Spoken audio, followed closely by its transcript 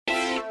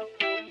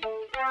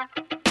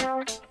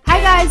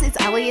Hi guys, it's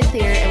Ali and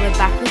Thea, and we're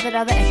back with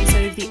another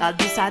episode of the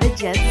Undecided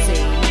Gen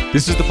Z.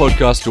 This is the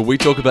podcast where we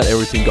talk about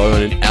everything going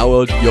on in our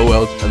world, your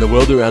world, and the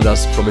world around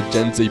us from a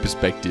Gen Z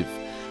perspective.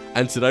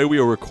 And today we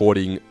are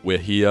recording, we're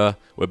here,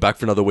 we're back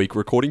for another week,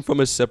 recording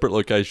from separate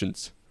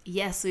locations.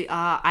 Yes, we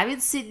are. I'm in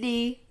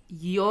Sydney,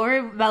 you're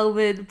in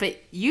Melbourne, but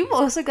you've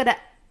also got an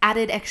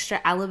added extra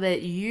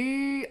element.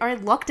 You are in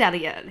lockdown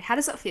again. How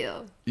does that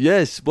feel?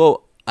 Yes,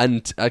 well,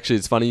 and actually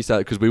it's funny you say that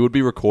because we would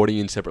be recording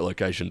in separate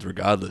locations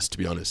regardless, to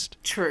be honest.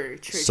 True.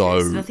 So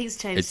nothing's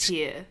changed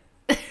here.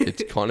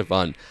 It's kind of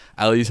fun.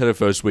 Ali's had her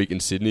first week in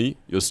Sydney.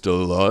 You're still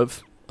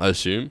alive, I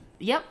assume.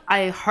 Yep,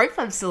 I hope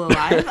I'm still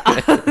alive.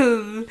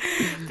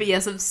 But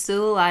yes, I'm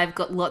still alive.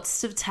 Got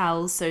lots of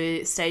towels,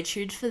 so stay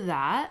tuned for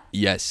that.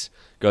 Yes.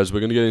 Guys,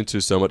 we're going to get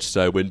into so much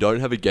today. We don't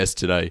have a guest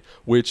today,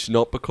 which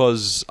not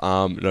because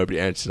nobody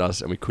answered us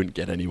and we couldn't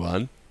get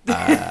anyone.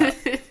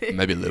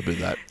 Maybe a little bit of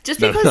that. Just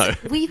because No.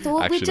 we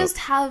thought Actually we'd just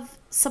have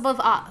some of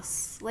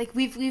us. Like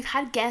we've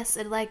had guests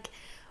and like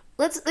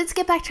let's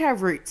get back to our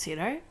roots, you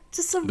know?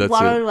 Just some That's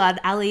one-on-one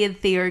Ali and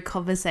Theo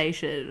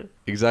conversation.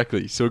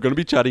 Exactly. So we're going to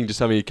be chatting, just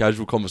having a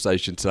casual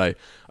conversation today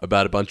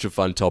about a bunch of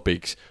fun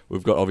topics.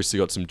 We've obviously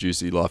got some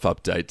juicy life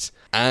updates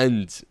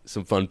and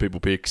some fun people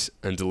picks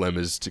and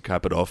dilemmas to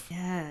cap it off.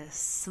 Yes,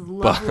 some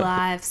love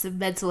life, some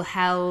mental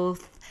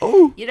health.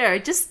 Oh, You know,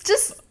 just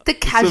the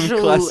casual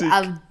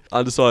classic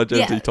undecided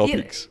Gen Z you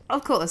topics. know,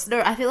 of course. No,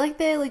 I feel like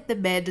they're like the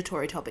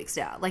mandatory topics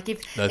now. Like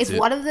That's if it.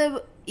 one of them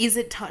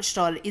isn't touched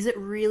on, is it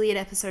really an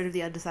episode of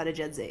the Undecided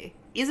Gen Z?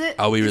 Is it?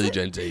 Are we Is really it?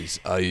 Gen Zs?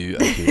 Are you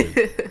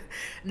human?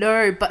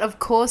 No, but of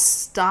course,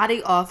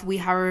 starting off, we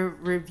have a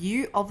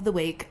review of the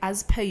week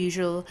as per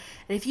usual.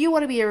 And if you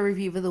want to be a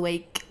review of the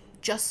week,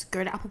 just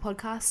go to Apple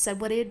Podcasts,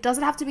 send one in.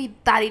 Doesn't have to be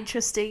that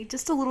interesting,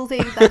 just a little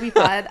thing, that'd be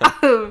fine.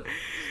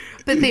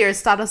 But Theo,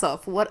 start us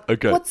off. What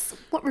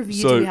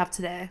review do we have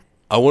today?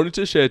 I wanted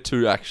to share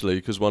two actually,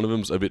 because one of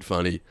them's a bit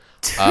funny.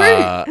 Two?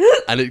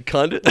 And it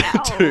kind of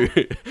Wow. two.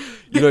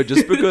 You know,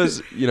 just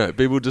because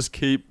people just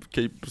keep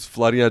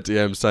flooding out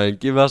DMs saying,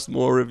 "Give us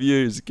more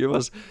reviews, give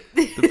us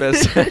the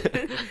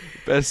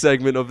best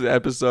segment of the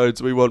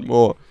episodes. We want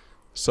more."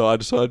 So I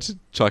decided to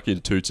chuck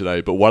in two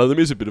today, but one of them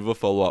is a bit of a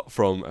follow up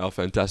from our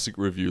fantastic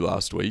review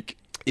last week,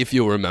 if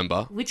you'll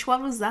remember. Which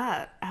one was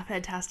that? Our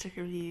fantastic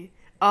review.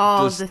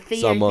 Oh, Just the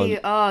Theo someone- Theo.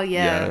 Oh,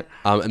 yeah.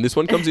 And this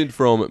one comes in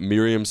from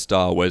Miriam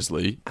Star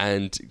Wesley,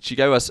 and she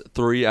gave us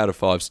 3 out of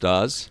 5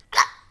 stars,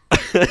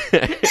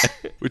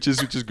 which is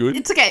good.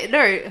 It's okay.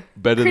 No.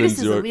 Better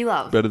Criticism, than 0. we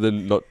love. Better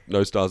than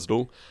no stars at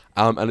all.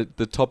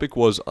 The topic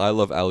was "I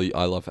love Ali,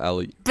 I love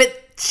Ali," But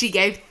she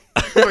gave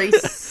 3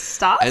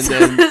 stars.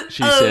 and then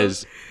she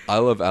says, "I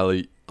love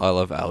Ali, I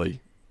love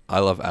Ali, I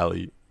love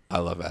Ali, I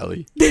love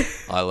Ali,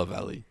 I love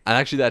Ali." And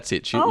actually, that's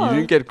it. You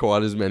didn't get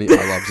quite as many "I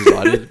loves" as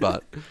I did,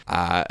 but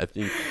I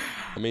think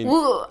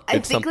Well, I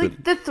it's think something.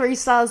 like the 3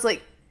 stars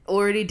like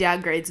already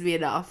downgrades me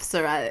enough.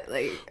 So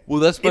Well,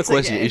 that's my It's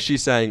question. okay. Is she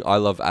saying "I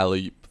love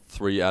Ali"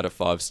 3 out of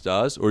 5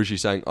 stars, or is she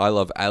saying "I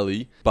love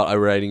Ali," but I'm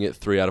rating it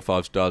 3 out of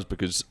 5 stars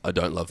because I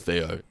don't love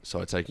Theo, so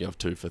I'm taking off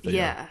 2 for Theo?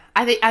 yeah,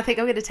 I think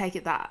I'm gonna take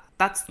it that.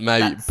 That's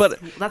Maybe, but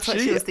that's what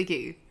she was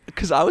thinking.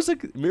 Because I was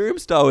like, Miriam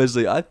Star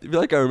Wesley, I feel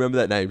like I remember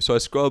that name. So I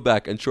scrolled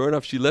back, and sure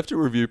enough, she left a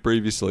review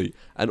previously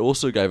and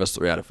also gave us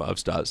 3 out of 5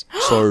 stars.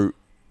 So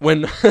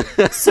when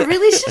So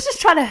really, she's just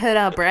trying to hurt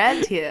our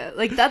brand here.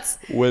 Like that's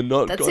we're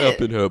not That's going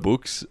up it. in her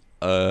books.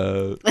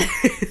 we'll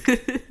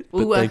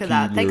But work thank on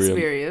that. you, Thanks,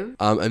 Miriam.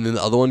 Miriam. And then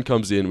the other one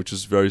comes in, which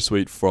is very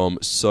sweet, from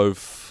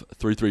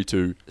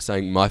Soph332,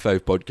 saying, "My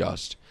fave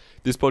podcast.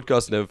 This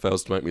podcast never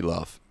fails to make me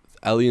laugh.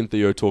 Ali and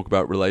Theo talk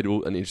about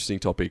relatable and interesting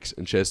topics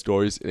and share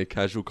stories in a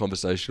casual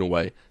conversational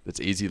way that's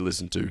easy to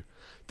listen to.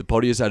 The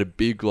potty has had a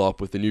big glow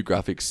up with the new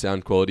graphics,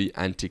 sound quality,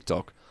 and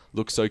TikTok.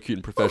 Looks so cute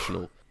and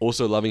professional.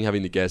 Also loving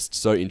having the guests,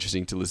 so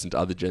interesting to listen to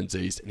other Gen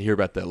Zs and hear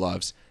about their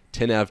lives.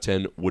 10 out of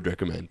 10, would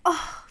recommend."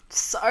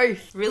 So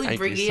really Thank you,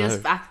 bringing us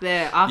Soph. back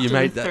there after You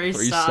made the that 3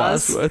 3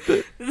 stars. stars worth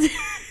it.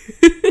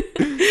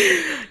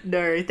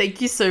 No,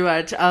 thank you so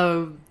much.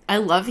 I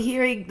love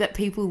hearing that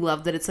people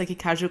love that it's like a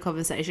casual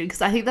conversation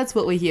because I think that's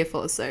what we're here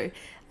for. So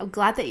I'm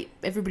glad that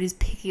everybody's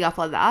picking up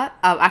on that.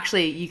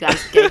 Actually, you guys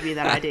gave me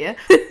that idea.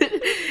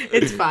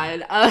 It's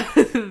fine.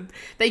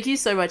 Thank you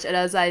so much. And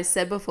as I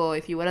said before,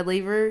 if you want to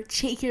leave a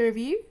cheeky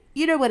review,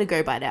 you know where to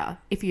go by now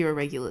if you're a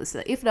regular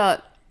listener. If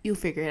not, you'll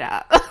figure it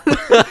out.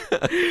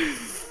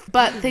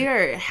 But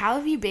Theo, how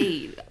have you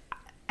been?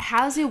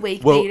 How's your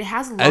week been?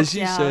 How's lockdown?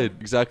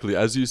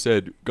 As you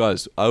said,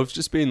 guys, I've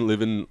just been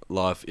living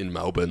life in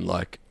Melbourne.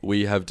 Like,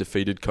 we have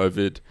defeated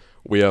COVID.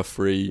 We are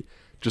free.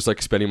 Just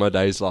like spending my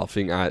days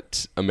laughing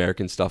at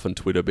American stuff on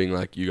Twitter, being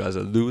like, "You guys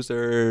are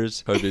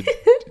losers. COVID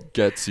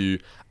gets you."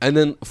 And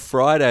then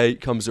Friday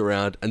comes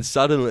around and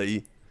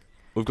suddenly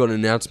we've got an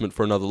announcement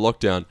for another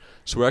lockdown.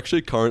 So we're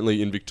actually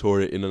currently in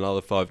Victoria in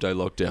another 5-day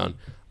lockdown,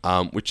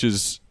 which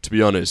is, to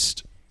be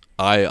honest,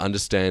 I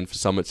understand for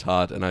some it's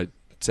hard, and I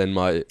send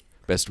my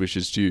best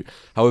wishes to you.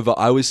 However,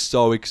 I was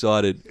so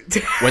excited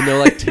when they were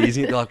like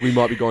teasing it, they're like, "We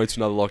might be going to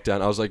another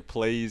lockdown." I was like,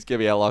 "Please give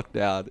me a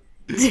lockdown."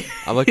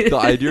 I'm like, the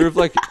idea of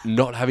like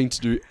not having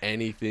to do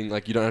anything,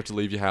 like you don't have to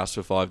leave your house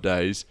for 5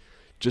 days,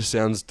 just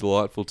sounds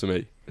delightful to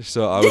me.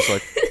 So I was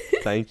like,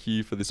 thank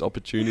you for this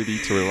opportunity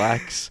to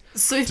relax,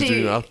 to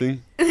do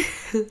nothing.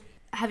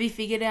 Have you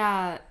figured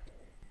out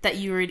that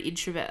you were an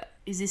introvert?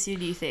 Is this your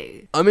new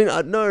thing? I mean,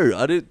 no,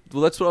 I did.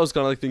 Well, that's what I was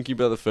kind of like thinking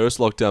about the first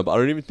lockdown, but I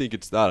don't even think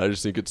it's that. I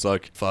just think it's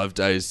like 5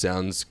 days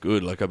sounds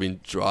good. Like I've been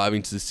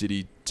driving to the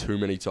city too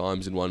many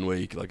times in 1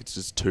 week. Like it's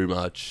just too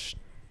much,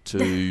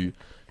 too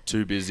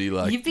busy.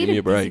 Like You've been give me a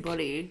a break.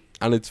 busybody.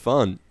 And it's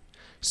fun.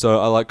 So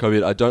I like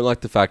COVID. I don't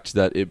like the fact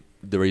that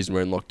the reason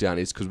we're in lockdown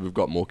is because we've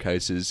got more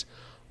cases.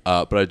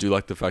 But I do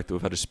like the fact that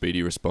we've had a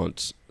speedy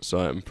response. So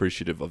I'm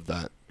appreciative of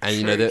that. And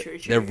you know,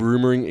 they're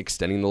rumouring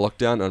extending the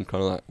lockdown. And I'm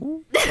kind of like,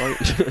 ooh,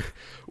 sorry.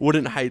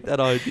 Wouldn't hate that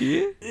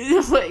idea.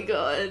 Oh my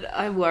God.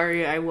 I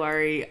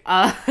worry.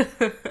 I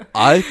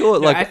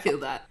thought like, I feel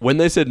that. When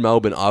they said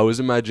Melbourne, I was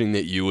imagining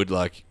that you would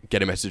like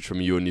get a message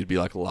from you and you'd be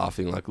like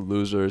laughing like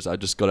losers. I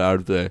just got out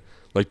of there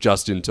like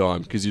just in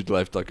time because you'd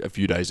left like a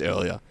few days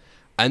earlier.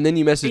 And then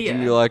you messaged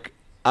and you're like,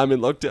 I'm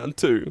in lockdown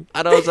too.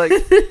 And I was like,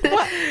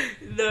 what?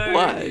 No.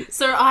 Why?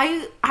 So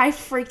I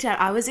freaked out.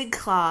 I was in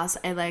class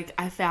and like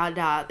I found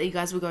out that you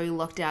guys were going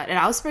lockdown and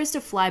I was supposed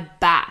to fly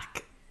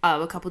back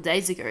a couple of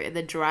days ago and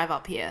then drive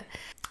up here.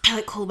 I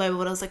like called my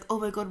mom and I was like, oh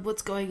my God,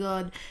 what's going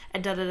on?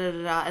 And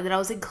da-da-da-da-da. And then I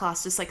was in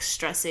class just like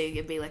stressing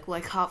and being like, well,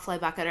 I can't fly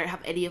back. I don't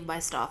have any of my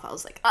stuff. I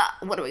was like,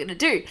 what am I going to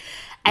do?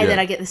 And then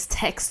I get this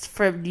text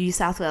from New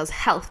South Wales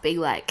Health being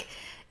like,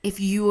 if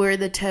you were in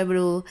the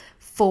terminal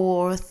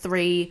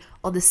 4-3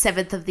 on the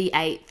 7th of the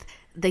 8th,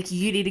 like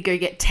you need to go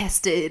get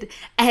tested.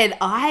 And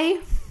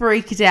I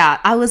freaked out.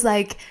 I was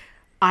like,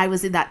 I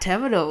was in that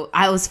terminal.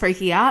 I was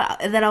freaking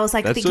out. And then I was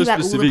like thinking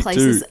about all the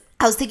places.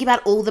 I was thinking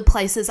about all the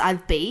places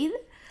I've been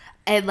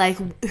and like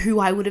who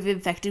I would have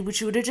infected,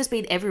 which would have just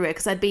been everywhere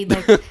because I'd been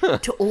like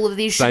to all of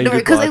these saying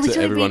goodbye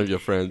to every one of your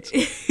friends.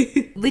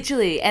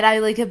 Literally. And I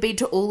like have been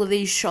to all of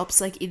these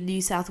shops like in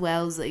New South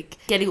Wales, like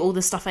getting all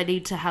the stuff I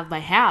need to have my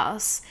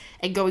house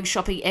and going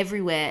shopping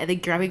everywhere and then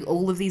grabbing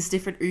all of these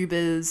different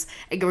Ubers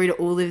and going to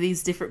all of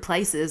these different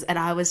places. And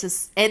I was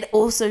just, and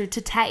also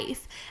to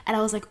TAFE. And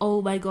I was like,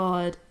 oh my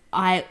God,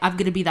 I'm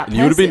going to be that person.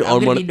 You would have been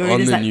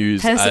on the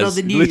news as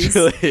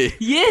literally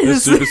the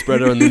super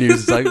spreader on the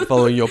news. It's like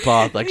following your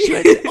path. Like, she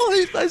went all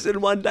these places in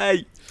one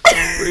day.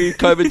 Bringing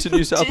COVID to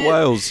New South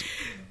Wales.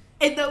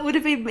 And that would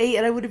have been me,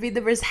 and I would have been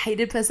the most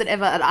hated person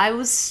ever. And I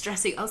was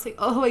stressing. I was like,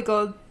 oh my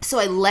God. So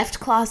I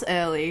left class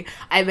early.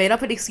 I made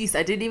up an excuse.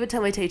 I didn't even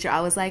tell my teacher. I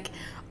was like,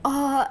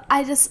 oh,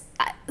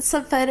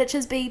 some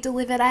furniture's being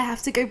delivered. I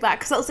have to go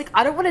back. Because I was like,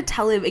 I don't want to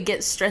tell him and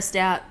get stressed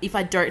out if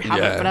I don't have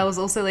it. But I was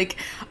also like,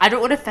 I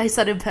don't want to face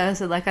that in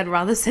person. Like, I'd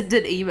rather send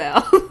an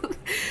email.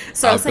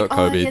 So I was like,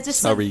 oh, yeah, just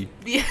sorry.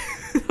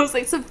 I was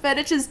like, some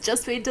furniture's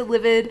just been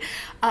delivered.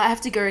 I have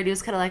to go. And he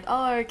was kind of like,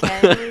 oh,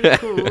 okay,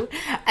 cool.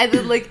 And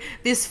then like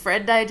this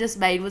friend I just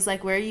made was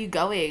like, where are you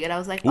going? And I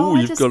was like, oh,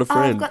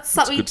 I've got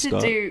something to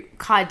do.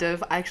 Kind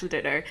of. I actually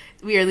don't know.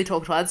 We only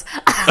talked once.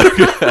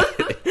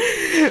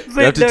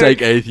 You have to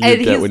take anything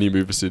you get when you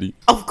move a city.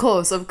 Of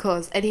course.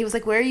 And he was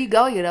like, where are you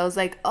going? And I was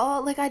like,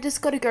 oh, like I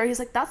just got to go. He's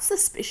like, that's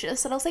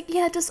suspicious. And I was like,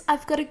 yeah,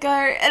 I've got to go.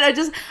 And I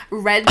just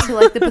ran to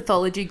like the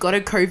pathology, got a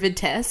COVID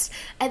test.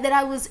 And then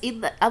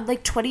I'm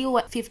like 20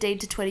 or 15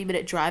 to 20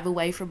 minute drive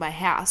away from my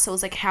house. So I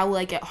was like, how will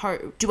I get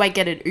home? Do I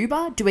get an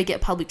Uber? Do I get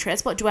public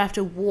transport? Do I have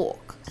to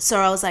walk? So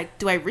I was like,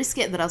 do I risk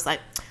it? And then I was like,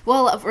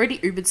 well, I've already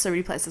Ubered so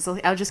many places. So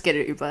I'll just get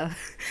an Uber.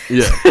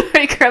 Yeah.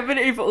 I grabbed an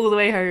Uber all the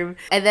way home.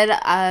 And then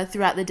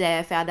throughout the day,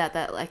 I found out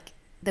that like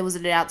there was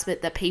an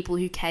announcement that people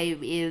who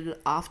came in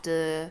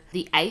after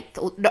the 8th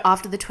or no,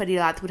 after the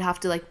 29th would have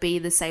to like be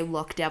in the same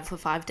lockdown for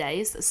 5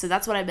 days. So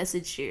that's when I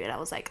messaged you and I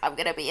was like, I'm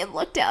going to be in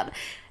lockdown,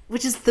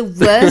 which is the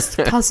worst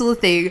possible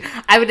thing.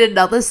 I'm in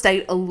another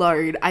state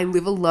alone. I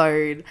live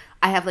alone.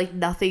 I have like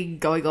nothing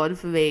going on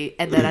for me.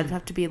 And then I'd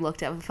have to be in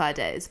lockdown for 5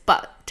 days.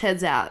 But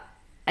turns out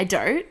I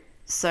don't.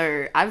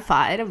 So I'm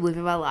fine. I'm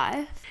living my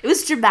life. It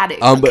was dramatic.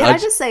 Can I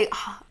just say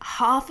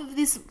half of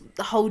this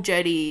whole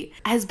journey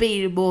has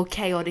been more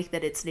chaotic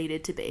than it's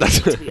needed to be,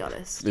 to be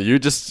honest. You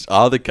just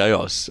are the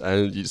chaos,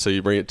 and so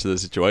you bring it to the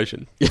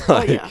situation.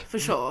 Oh yeah, for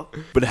sure.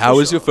 But how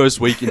was your first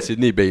week in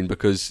Sydney been?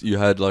 Because you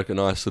had like a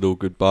nice little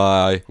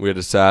goodbye. We had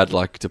a sad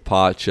like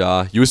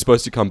departure. You were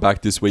supposed to come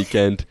back this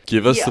weekend.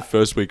 Give us the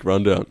first week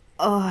rundown.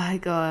 Oh my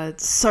God,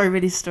 so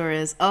many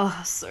stories.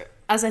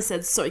 As I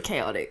said, so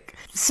chaotic.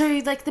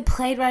 So, like, the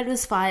plane ride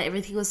was fine.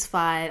 Everything was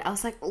fine. I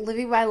was, like,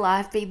 living my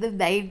life, being the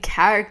main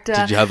character.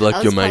 Did you have,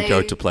 like, your main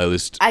character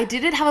playlist? I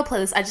didn't have a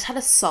playlist. I just had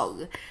a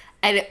song.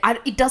 And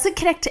it doesn't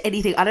connect to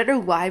anything. I don't know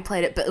why I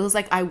played it, but it was,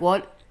 like, I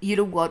Want You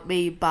to Want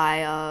Me by,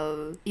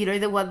 you know,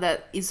 the one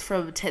that is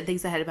from 10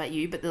 Things I Hate About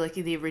You, but they're, like,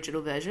 in the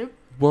original version.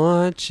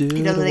 Want you,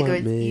 you know, to they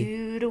want go, me.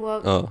 You to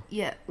want. Oh.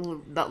 Yeah, well,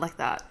 not like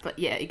that, but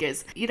yeah, it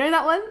goes. You know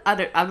that one?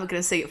 I'm not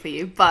gonna sing it for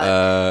you,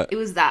 but it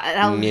was that.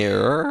 And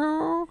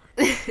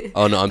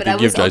oh no, I'm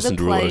thinking of Jason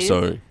Derulo.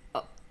 Sorry.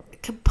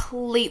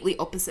 completely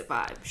opposite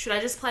vibe. Should I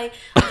just play?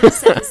 I'm going to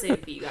set the scene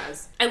for you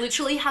guys. I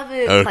literally have a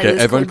playlist. Okay,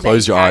 everyone called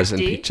close Main your eyes and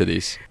Character. picture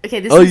this. Okay,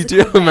 this Oh, is you do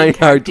have a main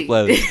character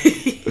character.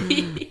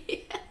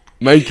 playlist.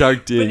 Main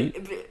character.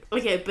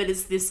 But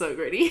it's this song,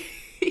 ready?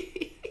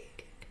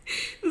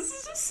 This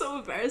is just so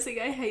embarrassing.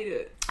 I hate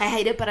it. I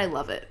hate it, but I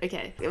love it.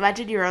 Okay.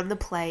 Imagine you're on the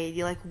plane,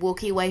 you're like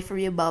walking away from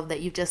your mum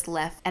that you've just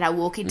left, and I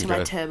walk into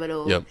my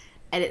terminal, Yep.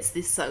 and it's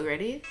this song,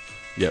 ready?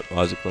 Yep,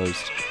 eyes are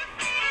closed.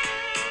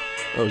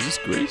 Oh, is this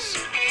Greece?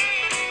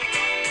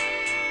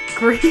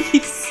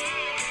 Grease.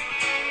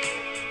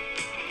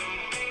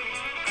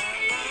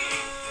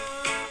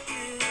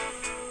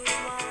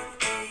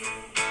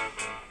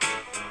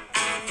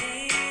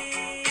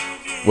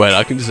 Wait,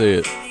 I can see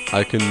it.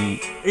 I can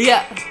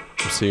Yeah.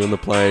 see on the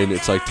plane.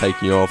 It's like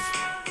taking off.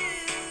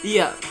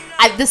 Yeah.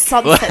 And the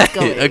sunset's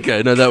going.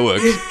 Okay, no, that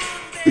works.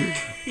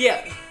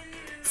 Yeah.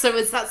 So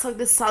it's that song,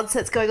 the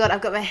sunset's going on. I've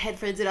got my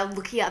headphones in. I'm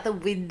looking out the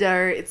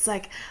window. It's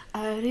like,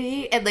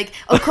 and like,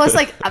 of course,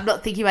 like, I'm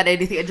not thinking about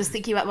anything. I'm just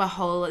thinking about my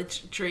whole like,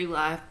 dream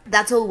life.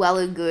 That's all well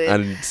and good.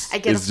 And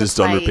it's just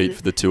on repeat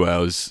for the 2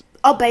 hours.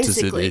 Oh,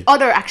 basically. Oh,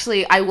 no,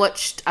 actually, I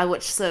watched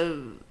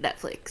some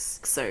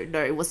Netflix. So,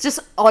 no, it was just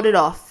on and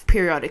off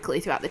periodically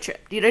throughout the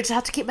trip. You know, just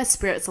have to keep my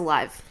spirits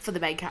alive for the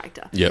main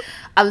character. Yep.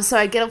 So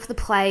I get off the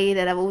plane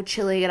and I'm all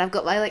chilling and I've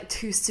got my, like,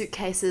 2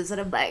 suitcases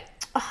and I'm like,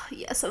 oh,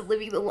 yes, I'm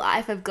living the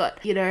life. I've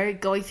got, you know,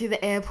 going through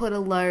the airport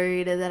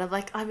alone. And then I'm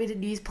like, I'm in a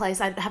new place.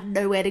 I have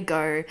nowhere to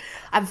go.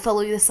 I'm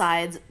following the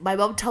signs. My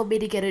mom told me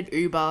to get an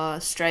Uber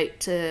straight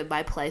to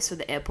my place from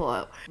the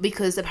airport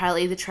because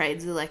apparently the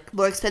trains are, like,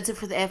 more expensive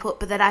for the airport.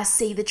 But then I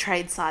see the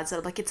train signs and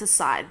I'm like, it's a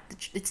sign.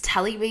 It's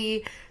telling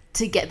me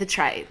to get the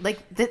train. Like,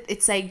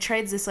 it's saying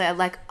trains this way. I'm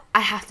like, I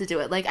have to do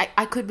it. Like,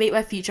 I could meet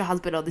my future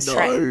husband on this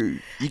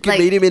train. You could Like-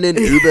 meet him in an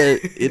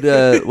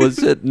Uber, was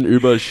it an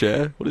Uber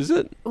share? What is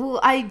it? Well,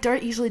 I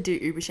don't usually do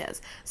Uber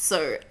shares,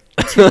 so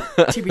too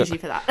bougie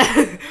for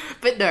that.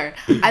 But no,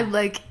 I'm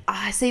like,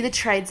 I see the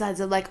train signs.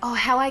 I'm like, oh,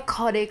 how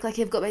iconic! Like,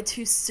 I've got my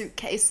 2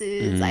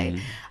 suitcases. I'm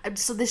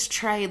just on this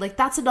train. Like,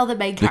 that's another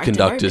main The character.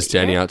 conductor moment,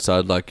 standing you know?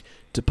 outside like,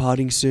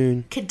 departing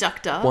soon.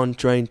 Conductor. One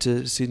train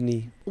to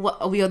Sydney. What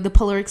are we on the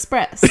Polar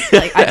Express?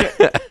 Like, I don't.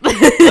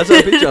 That's what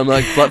I picture. I'm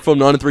like, platform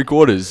 9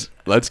 3/4.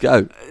 Let's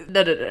go.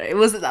 No, it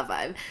wasn't that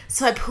vibe.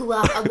 So I pull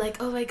up, I'm like,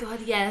 oh my god,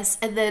 yes.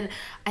 And then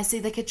I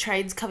see like a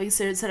train's coming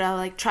soon, so I'm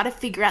like trying to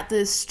figure out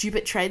the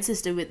stupid train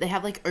system. They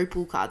have like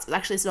Opal cards.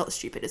 Actually, it's not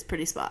stupid, it's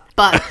pretty smart.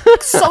 But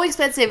so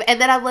expensive.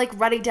 And then I'm like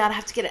running down, I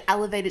have to get an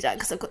elevator down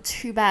because I've got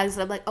 2 bags.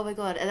 And I'm like, oh my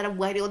god. And then I'm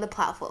waiting on the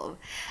platform.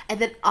 And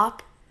then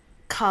up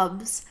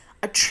comes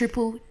a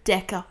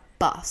triple-decker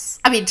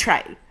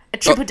train. A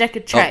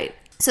triple-decker train.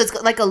 So it's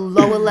got like a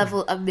lower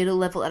level, a middle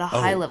level, and a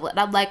high level. And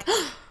I'm like,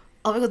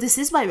 oh my god, this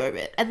is my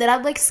moment. And then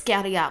I'm like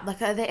scouting out,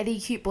 like, are there any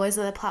cute boys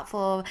on the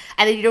platform?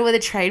 And then, you know, when the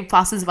train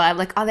passes by, I'm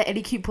like, are there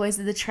any cute boys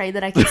in the train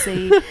that I can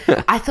see?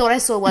 I thought I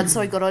saw one, so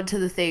I got onto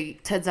the thing.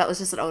 Turns out it was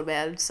just an old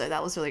man, so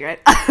that was really great.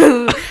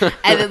 And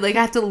then, like,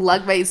 I have to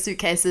lug my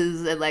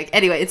suitcases and, like,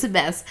 anyway, it's a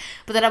mess.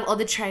 But then I'm on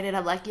the train and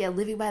I'm like, yeah,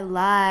 living my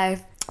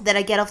life. Then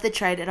I get off the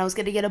train and I was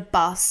going to get a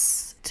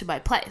bus to my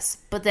place.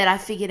 But then I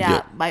figured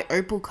out my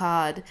Opal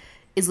card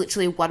is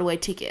literally a one-way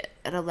ticket.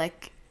 And I'm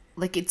like,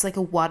 it's like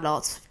a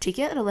one-off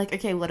ticket. And I'm like,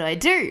 okay, what do I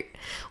do?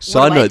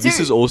 Side note, this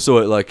is also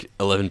at like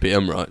 11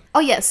 p.m, right? Oh,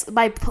 yes.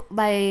 My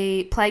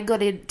plane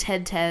got in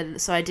 10:10,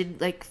 so I didn't,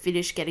 like,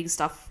 finish getting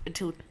stuff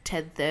until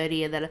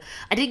 10:30. And then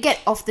I didn't get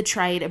off the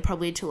train and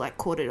probably until, like,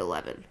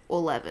 11:15 or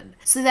 11.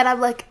 So then I'm,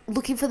 like,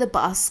 looking for the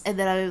bus, and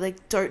then I,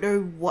 like, don't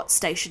know what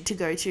station to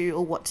go to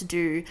or what to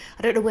do.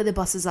 I don't know where the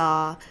buses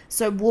are.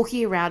 So I'm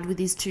walking around with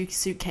these 2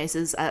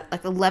 suitcases at,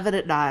 like, 11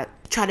 at night,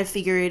 trying to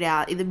figure it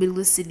out in the middle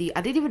of Sydney.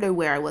 I didn't even know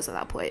where I was at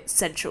that point.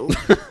 Central.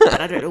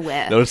 But I don't know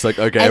where. No, it's like,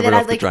 okay, And then everyone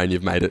off the like- train,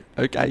 you've made it.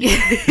 Okay.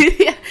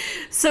 Yeah.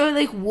 So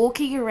like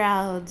walking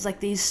around like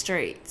these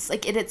streets,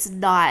 like, and it's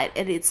night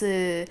and it's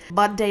a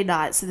Monday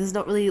night, so there's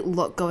not really a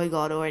lot going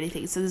on or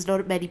anything. So there's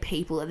not many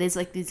people, and there's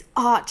like these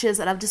arches,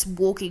 and I'm just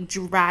walking,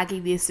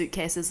 dragging these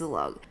suitcases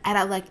along, and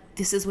I'm like,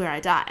 this is where I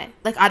die.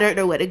 Like, I don't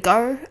know where to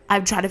go.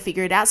 I'm trying to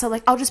figure it out. So I'm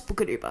like, I'll just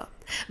book an Uber.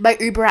 My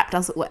Uber app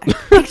doesn't work.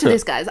 Picture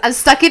this, guys. I'm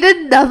stuck in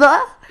another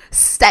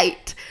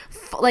state,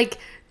 like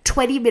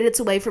 20 minutes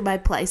away from my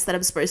place that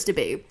I'm supposed to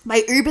be.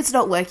 My Uber's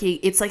not working.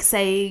 It's like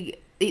saying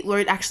it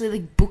won't actually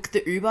like book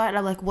the Uber, and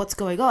I'm like, what's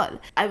going on?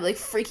 I'm like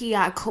freaking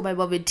out. I call my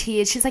mom in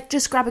tears. She's like,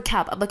 just grab a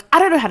cab. I'm like, I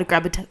don't know how to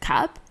grab a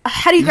cab.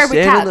 How do you grab a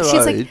stand cab? on the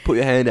She's road, like, put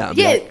your hand out and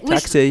yeah, be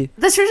like, taxi.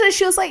 that's true.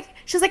 She was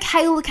like,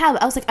 hail a cab.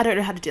 I was like, I don't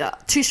know how to do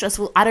that. Too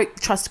stressful. I don't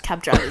trust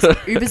cab drivers.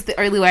 Uber's the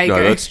only way I No,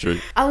 go. that's true.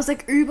 I was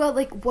like, Uber,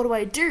 like, what do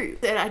I do?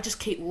 Then I just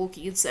keep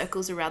walking in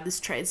circles around this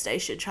train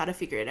station trying to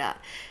figure it out.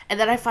 And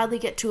then I finally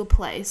get to a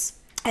place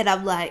and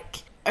I'm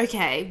like,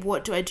 okay,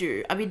 what do I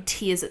do? I'm in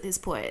tears at this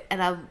point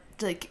and I'm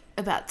like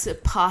about to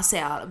pass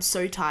out. I'm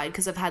so tired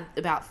because I've had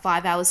about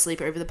 5 hours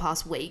sleep over the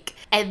past week.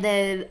 And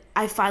then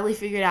I finally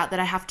figured out that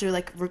I have to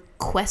like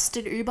request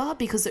an Uber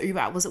because the Uber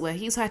app wasn't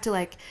working. So I had to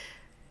like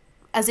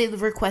as in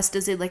request,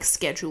 as in like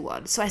schedule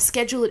one. So I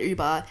schedule an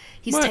Uber.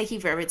 He's taking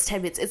forever. It's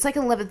 10 minutes. It's like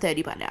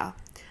 11:30 by now.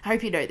 I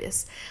hope you know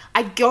this.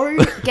 I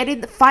go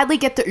finally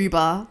get the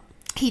Uber.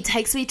 He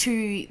takes me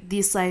to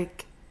this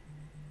like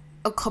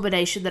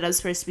accommodation that I'm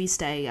supposed to be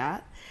staying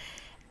at,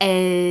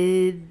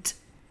 and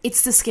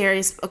it's the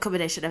scariest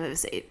accommodation I've ever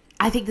seen.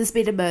 I think there's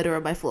been a murder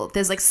on my floor.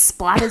 There's like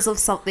splatters of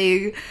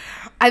something.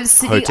 I'm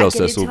sitting, I get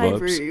into my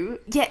room.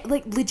 Yeah,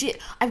 like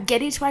legit. I'm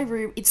getting into my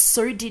room. It's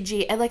so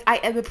dingy, and like I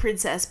am a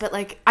princess, but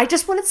like I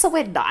just wanted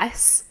somewhere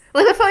nice.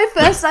 Like for my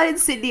first night in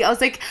Sydney, I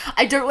was like,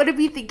 I don't want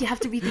to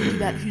have to be thinking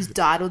about who's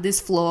died on this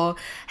floor,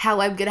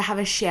 how I'm gonna have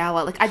a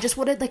shower. Like I just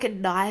wanted like a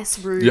nice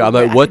room. Yeah, I'm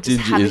like, what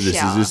dingy is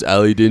this? Is this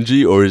alley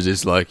dingy or is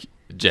this like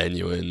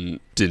genuine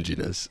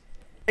dinginess?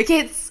 Okay,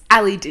 it's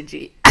alley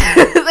dingy.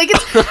 Like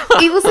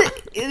it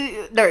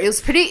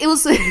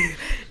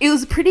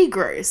was pretty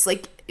gross.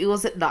 Like it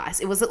wasn't nice.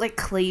 It wasn't like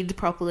cleaned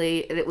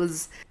properly, and it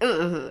was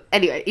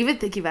anyway. Even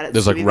thinking about it,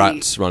 there's like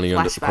rats running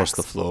across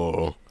the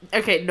floor.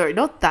 Okay, no,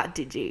 not that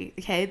dingy.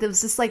 Okay, there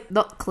was just like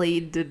not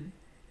cleaned and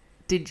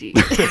dingy.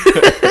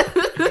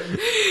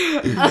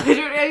 I don't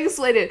know how to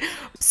explain it.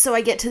 So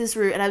I get to this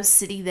room and I'm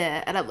sitting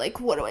there and I'm like,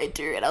 what do I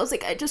do? And I was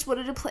like, I just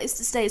wanted a place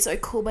to stay. So I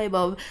call my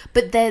mom,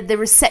 but then the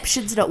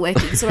reception's not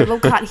working. So my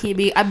mom can't hear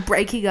me. I'm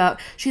breaking up.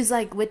 She's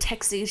like, we're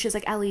texting. She's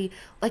like, Ali,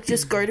 like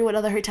just go to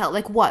another hotel.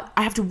 Like what?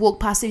 I have to walk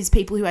past these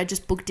people who I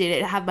just booked in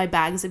and have my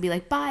bags and be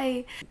like,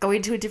 bye,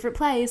 going to a different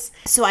place.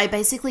 So I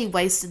basically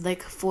wasted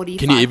like 45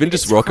 Can you even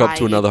minutes just rock crying. up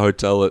to another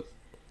hotel at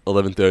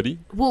 11:30?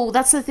 Well,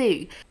 that's the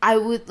thing. I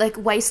would like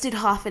wasted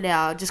half an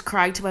hour just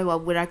crying to my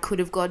mom when I could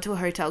have gone to a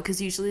hotel, because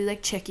usually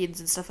like check-ins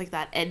and stuff like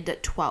that end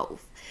at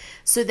 12.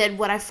 So then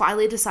when I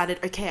finally decided,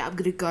 okay, I'm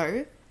gonna go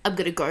and I'm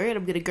gonna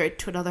go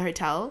to another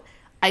hotel,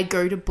 I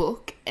go to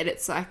book and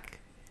it's like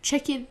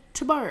check-in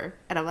tomorrow,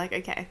 and I'm like,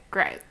 okay,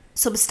 great.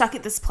 So I'm stuck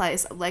at this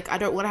place. I'm like, I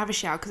don't want to have a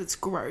shower because it's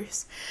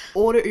gross.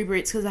 Order Uber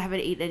Eats because I haven't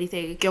eaten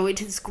anything. Go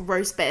into this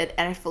gross bed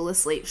and I fall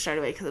asleep straight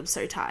away because I'm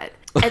so tired.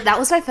 And that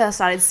was my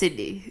first night in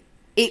Sydney.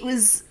 It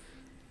was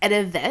an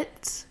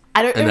event.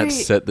 I don't know. And that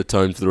set the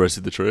tone for the rest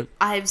of the trip?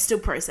 I'm still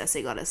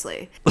processing,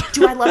 honestly.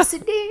 Do I love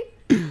Sydney?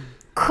 No,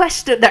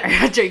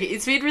 I'm joking.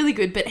 It's been really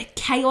good, but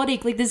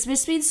chaotic. Like, there's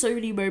just been so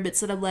many moments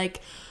that I'm like,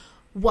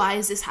 why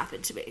has this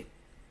happened to me?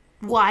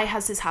 Why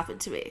has this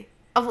happened to me?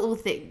 Of all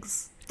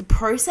things. The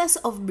process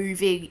of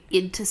moving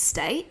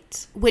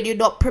interstate when you're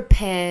not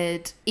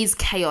prepared is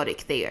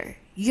chaotic, Theo.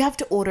 You have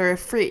to order a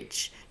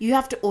fridge. You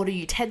have to order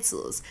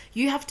utensils.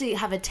 You have to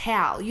have a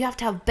towel. You have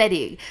to have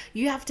bedding.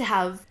 You have to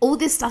have all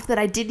this stuff that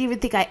I didn't even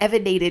think I ever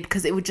needed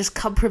because it would just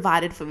come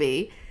provided for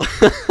me.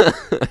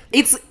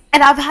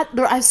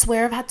 I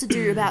swear I've had to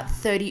do about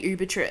 30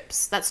 Uber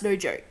trips. That's no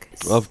joke.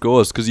 Of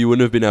course, because you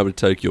wouldn't have been able to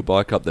take your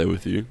bike up there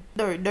with you.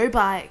 No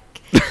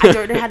bike. I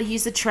don't know how to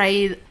use the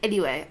train.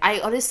 Anyway, I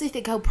honestly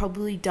think I'll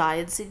probably die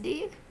in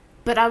Sydney.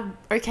 But I'm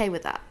okay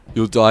with that.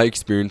 You'll die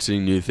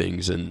experiencing new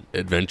things and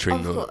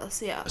adventuring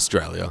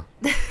Australia.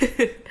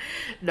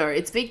 No,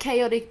 it's been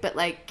chaotic, but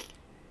like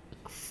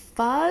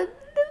fun.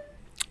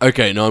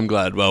 Okay, no, I'm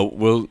glad.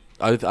 Well,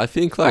 I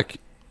think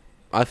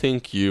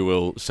you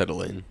will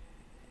settle in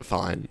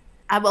fine.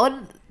 I'm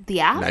on the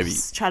apps Maybe.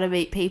 trying to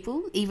meet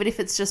people, even if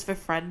it's just for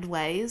friend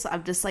ways.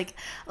 I'm just like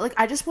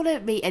I just want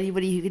to meet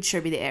anybody who can show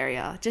me the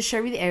area. Just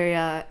show me the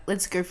area.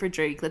 Let's go for a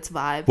drink. Let's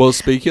vibe. Well,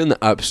 speaking on the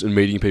apps and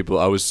meeting people,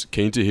 I was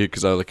keen to hear,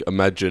 because I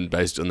imagined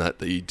based on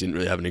that you didn't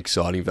really have an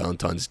exciting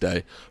Valentine's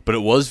Day, but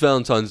it was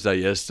Valentine's Day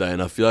yesterday,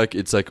 and I feel like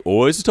it's like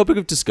always a topic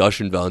of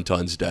discussion.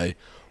 Valentine's Day.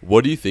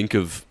 What do you think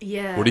of?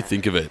 Yeah. What do you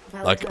think of it?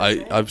 Valentine's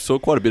Day. I saw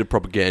quite a bit of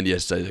propaganda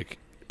yesterday. Like,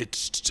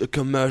 it's a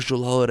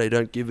commercial holiday.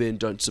 Don't give in.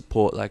 Don't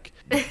support like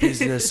the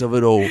business of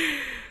it all.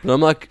 And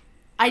I'm like,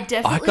 I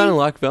kind of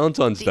like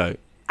Valentine's Day.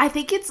 I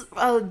think it's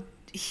a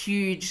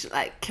huge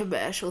like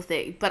commercial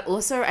thing, but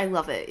also I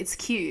love it. It's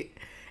cute.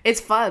 It's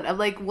fun. I'm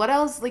like, what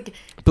else? Like,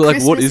 but like,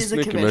 Christmas what is a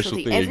the commercial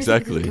thing?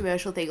 Exactly. Is a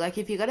commercial thing. Like,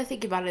 if you're gonna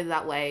think about it in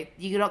that way,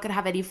 you're not gonna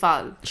have any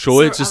fun.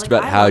 Sure, it's just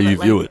about how you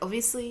view it.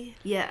 Obviously,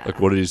 yeah. Like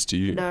what it is to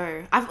you.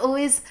 No,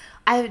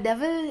 I've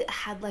never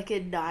had like a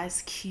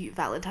nice, cute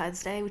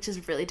Valentine's Day, which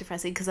is really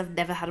depressing because I've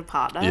never had a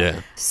partner.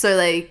 Yeah. So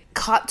like,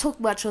 can't talk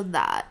much on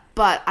that.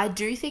 But I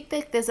do think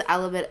that there's an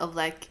element of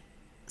like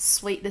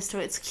sweetness to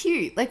it. It's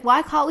cute. Like,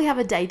 why can't we have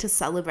a day to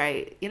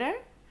celebrate? You know.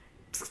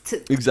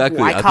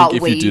 Exactly. I think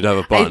if you did have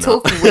a partner. I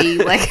talk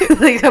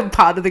like I'm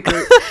part of the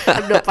group.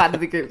 I'm not part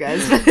of the group,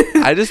 guys.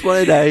 I just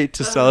wanted a day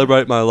to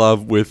celebrate my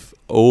love with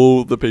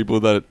all the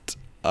people that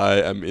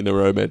I am in a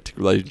romantic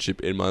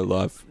relationship in my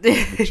life,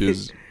 which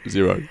is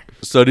 0.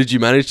 So did you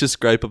manage to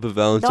scrape up a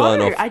Valentine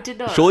off? No, I did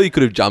not. Surely you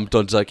could have jumped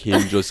onto like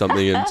Hinge or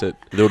something and said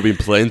there would have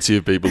been plenty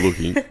of people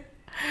looking.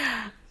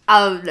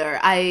 No,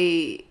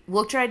 I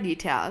walked around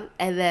Newtown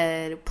and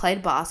then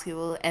played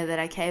basketball, and then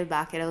I came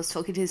back and I was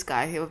talking to this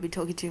guy who I've been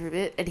talking to for a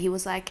bit, and he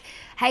was like,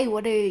 hey,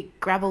 want to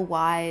grab a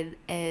wine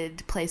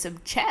and play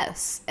some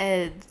chess?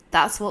 And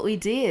that's what we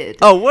did.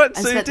 Oh, what?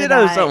 So you did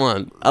have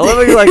someone? I love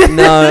how you're like,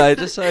 no, I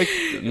just like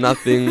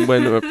nothing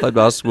when I played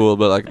basketball,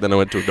 but like then I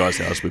went to a guy's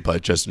house, we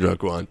played chess and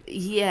drank wine.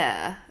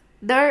 Yeah.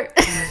 No.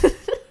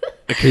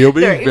 Okay, you're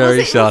being No,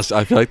 very it sus.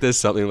 I feel like there's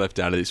something left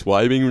out of this. Why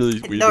are you being really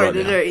weird right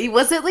now? No. It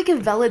wasn't like a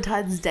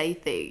Valentine's Day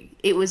thing.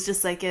 It was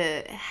just like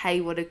a,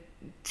 hey, wanna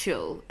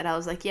chill? And I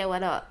was like, yeah, why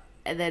not?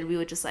 And then we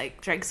would just like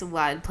drank some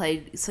wine,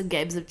 played some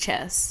games of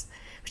chess,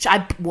 which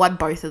I won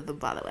both of them,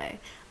 by the way.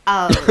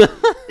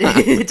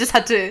 Just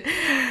had to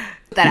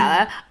put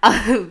that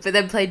out there. But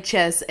then played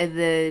chess and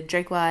then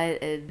drank wine,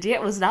 and yeah,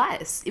 it was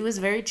nice. It was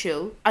very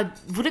chill. I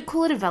wouldn't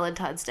call it a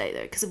Valentine's Day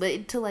though, because it went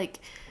into like,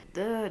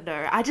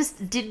 no, I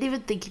just didn't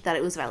even think that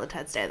it was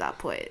Valentine's Day at that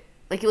point.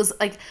 Like, it was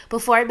like,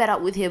 before I met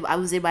up with him, I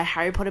was in my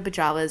Harry Potter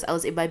pajamas, I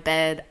was in my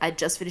bed, I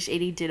just finished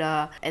eating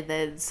dinner, and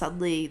then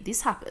suddenly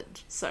this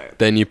happened. So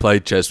Then you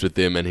played chess with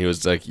him and he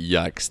was like,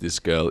 yikes, this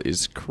girl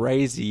is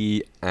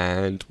crazy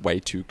and way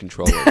too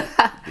controlling.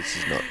 This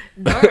is not...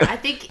 no, I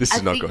think... This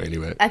is not going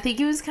anywhere. I think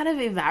he was kind of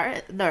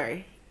embarrassed.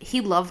 No, he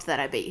loved that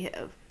I beat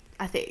him,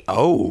 I think.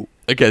 Oh,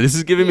 okay, this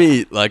is giving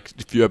me, like,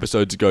 a few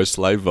episodes ago,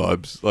 slave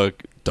vibes.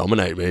 Like,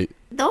 dominate me.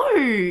 No,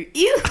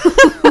 ew.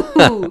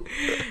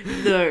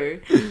 No.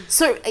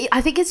 So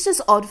I think it's just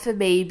odd for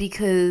me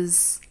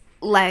because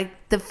like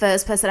the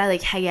first person I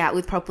like hang out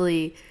with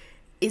properly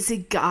is a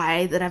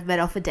guy that I've met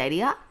off a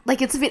dating app.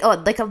 Like, it's a bit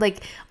odd. Like, I'm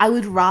like, I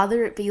would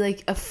rather it be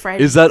like a friend.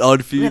 Is that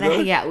odd for you? That I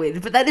hang out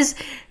with, but that is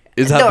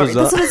that no.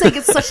 bizarre? That's what I'm saying.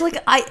 It's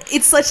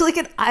such like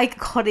an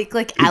iconic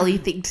like alley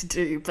thing to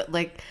do. But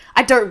like,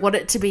 I don't want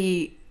it to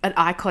be an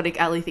iconic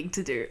alley thing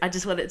to do. I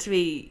just want it to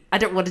be... I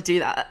don't want to do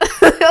that.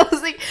 I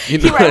was like...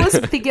 Here I was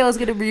thinking I was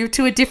going to move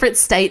to a different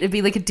state and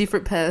be like a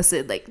different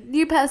person. Like,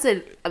 new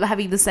person, I'm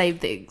having the same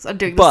things. I'm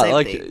doing the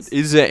same things. But,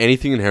 is there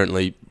anything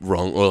inherently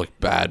wrong or, like,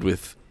 bad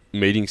with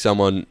meeting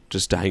someone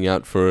just to hang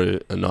out for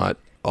a night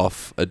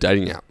off a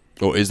dating app?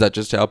 Or is that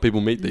just how people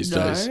meet these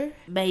days?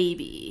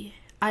 Maybe.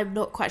 I'm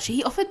not quite sure.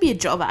 He offered me a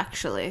job,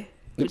 actually.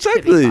 Which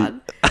Exactly. could be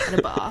fun at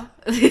a bar.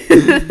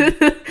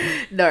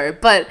 No,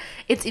 but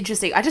it's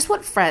interesting. I just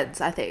want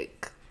friends, I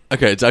think.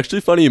 Okay, it's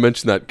actually funny you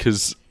mentioned that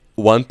because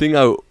one thing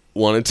I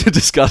wanted to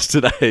discuss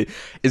today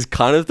is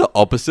kind of the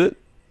opposite.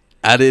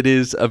 And it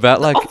is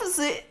about like...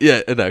 Opposite?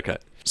 Yeah, no, okay.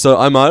 So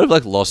I might have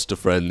like lost a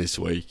friend this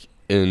week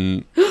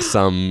in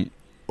some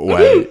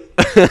way.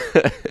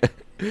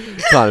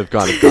 Kind of.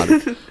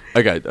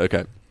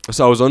 Okay.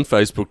 So I was on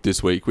Facebook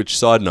this week, which,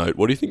 side note,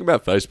 what do you think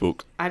about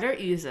Facebook? I don't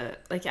use it,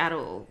 like, at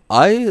all.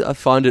 I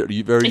find it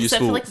very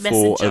Except useful for, like, for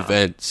Messenger.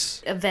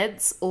 events.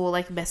 Events or,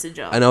 like,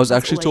 Messenger. And I was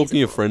That's actually all I use talking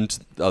to it a for. friend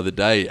the other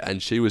day,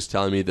 and she was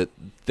telling me that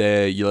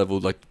their year level,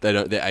 like,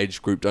 their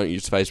age group don't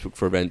use Facebook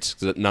for events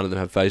because none of them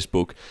have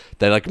Facebook.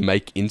 They, like,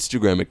 make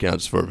Instagram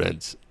accounts for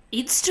events.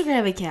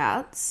 Instagram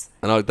accounts?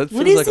 And that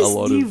What feels is like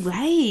this new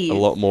wave? a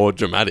lot more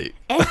dramatic.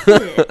 F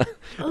it.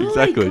 Oh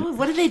Exactly. my god,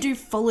 what do they do?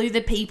 Follow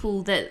the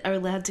people that are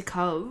allowed to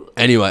come?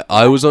 Anyway,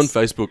 I was on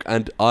Facebook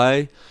and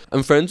I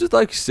am friends with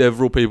like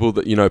several people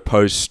that, you know,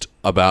 post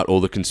about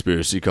all the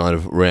conspiracy kind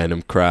of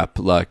random crap,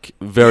 like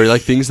very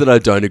like things that I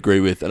don't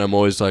agree with, and I'm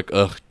always like,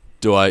 ugh,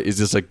 is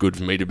this like good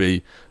for me to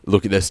be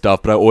looking at their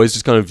stuff? But I always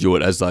just kind of view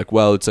it as like,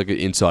 well, it's like an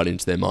insight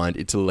into their mind.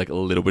 It's like a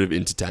little bit of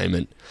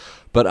entertainment.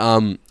 But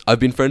I've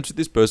been friends with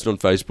this person on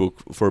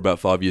Facebook for about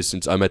 5 years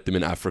since I met them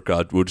in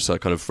Africa. We were just like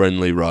kind of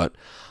friendly, right?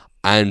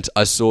 And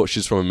I saw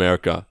she's from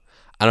America,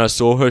 and I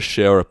saw her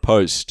share a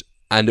post,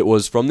 and it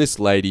was from this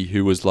lady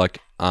who was like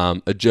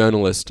a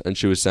journalist, and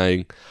she was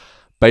saying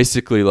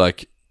basically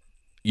like,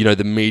 you know,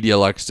 the media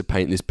likes to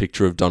paint this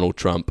picture of Donald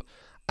Trump,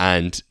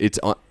 and it's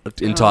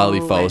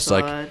entirely false.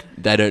 Like,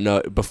 they don't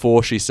know.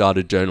 Before she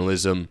started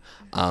journalism,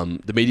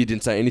 the media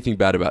didn't say anything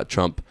bad about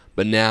Trump,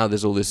 but now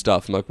there's all this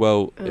stuff. I'm like,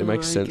 well, it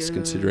makes sense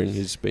considering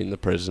he's been the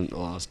president the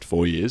last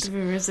 4 years.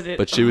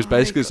 But she was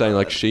basically saying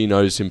like she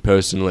knows him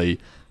personally,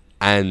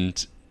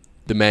 and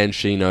the man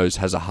she knows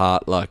has a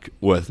heart like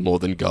worth more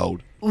than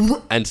gold.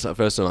 And so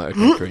first I'm like,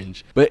 okay,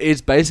 cringe. But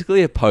it's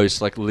basically a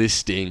post like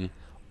listing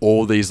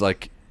all these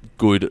like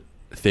good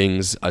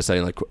things, I say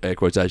in like air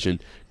quotation,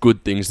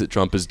 good things that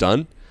Trump has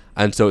done.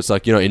 And so it's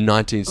like, you know, in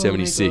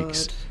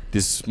 1976,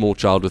 this small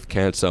child with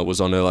cancer was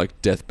on her like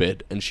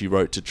deathbed, and she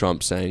wrote to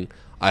Trump saying,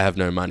 I have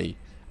no money,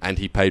 and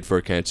he paid for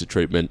a cancer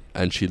treatment,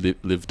 and she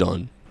lived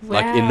on. Wow,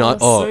 Like in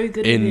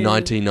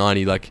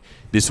 1990, like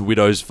this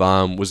widow's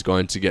farm was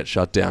going to get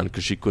shut down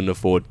because she couldn't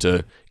afford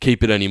to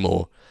keep it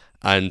anymore,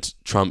 and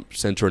Trump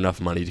sent her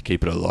enough money to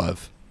keep it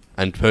alive,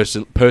 and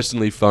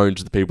personally phoned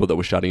the people that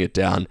were shutting it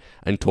down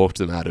and talked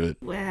them out of it.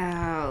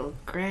 Wow,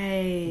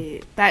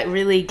 great. That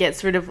really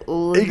gets rid of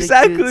all of the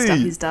Exactly. good stuff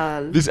he's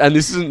done. This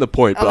isn't the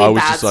point, but Only I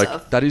was bad just like,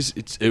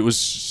 stuff. it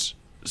was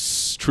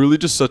truly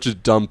just such a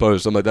dumb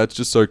post. I'm like, that's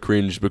just so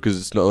cringe, because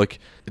it's not like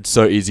it's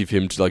so easy for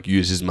him to like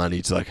use his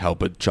money to like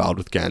help a child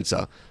with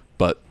cancer.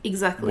 But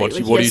exactly. what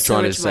Like, are you he has so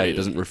trying to much say? money. It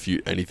doesn't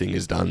refute anything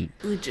he's done.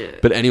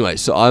 Legit. But anyway,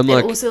 so I'm And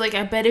like, also, like,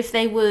 I bet if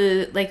they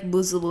were like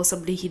Muslim or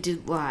somebody he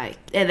didn't like,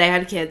 and they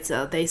had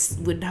cancer, they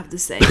wouldn't have the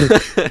same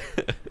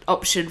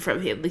option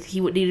from him. Like, he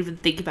wouldn't even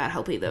think about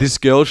helping them. this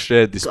girl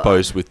shared this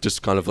post with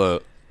just kind of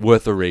a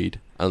worth a read.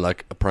 and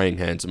like a praying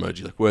hands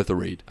emoji, like worth a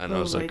read. And I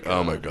was like, God.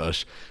 oh my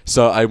gosh.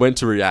 So I went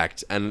to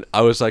react, and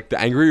I was like, the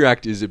angry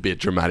react is a bit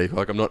dramatic.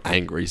 Like, I'm not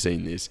angry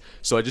seeing this.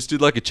 So I just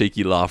did like a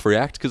cheeky laugh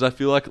react, because I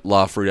feel like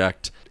laugh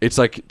react, it's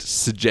like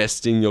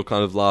suggesting you're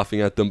kind of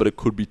laughing at them, but it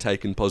could be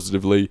taken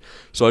positively.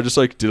 So I just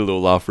like did a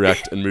little laugh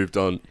react and moved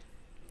on.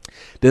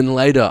 Then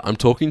later, I'm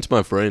talking to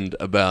my friend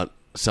about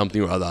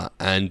something or other,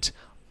 and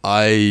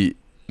I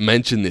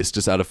mentioned this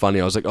just out of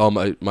funny. I was like, oh,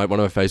 my one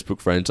of my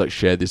Facebook friends like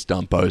shared this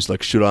dumb post,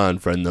 like, should I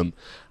unfriend them,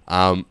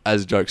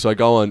 as a joke. So I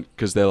go on,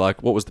 because they're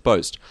like, what was the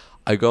post?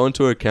 I go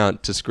onto her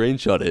account to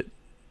screenshot it,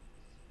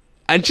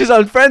 and she's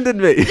unfriended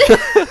me.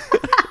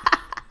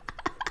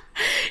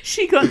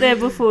 She got there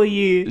before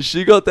you.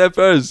 She got there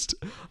first.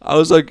 I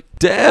was like,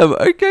 damn,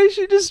 okay,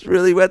 she just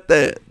really went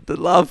there. The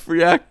laugh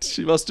react,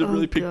 she must have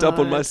really picked up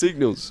on my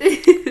signals.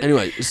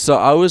 Anyway, so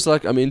I was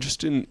like, I'm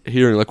interested in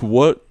hearing, like,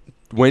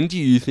 when do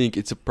you think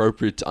it's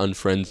appropriate to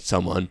unfriend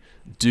someone?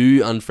 Do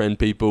you unfriend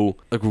people?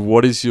 Like,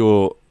 what is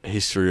your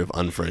history of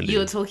unfriending?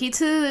 You're talking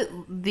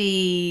to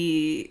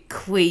the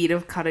queen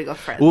of cutting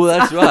off friends. Well,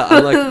 that's right.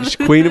 I'm like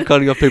queen of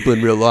cutting off people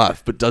in real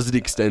life, but does it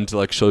extend to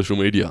like social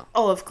media?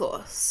 Oh, of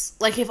course.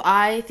 Like, if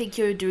I think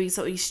you're doing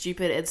something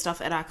stupid and stuff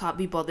and I can't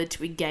be bothered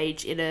to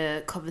engage in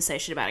a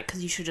conversation about it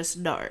because you should just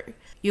know,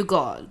 you're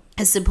gone.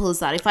 As simple as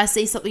that. If I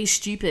see something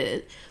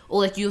stupid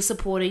or like you're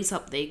supporting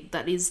something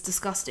that is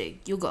disgusting,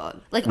 you're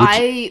gone. Like,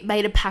 I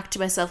made a pact to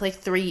myself like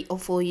 3 or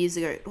 4 years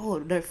ago. Oh,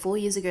 no, 4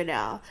 years ago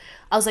now.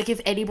 I was like, if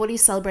anybody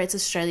celebrates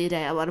Australia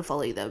Day, I'm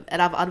unfollowing them.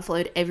 And I've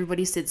unfollowed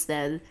everybody since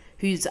then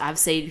I've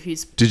seen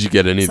who's Did you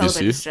get any this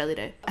celebrated year? Australia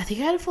Day. I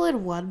think I unfollowed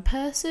one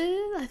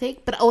person, I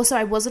think. But also,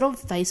 I wasn't on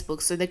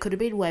Facebook, so there could have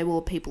been way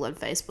more people on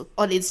Facebook.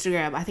 On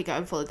Instagram, I think I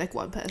unfollowed like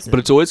one person. But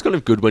it's always kind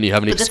of good when you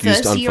have an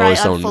excuse to unfollow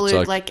someone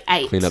to like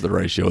 8. clean up the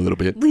ratio a little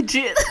bit.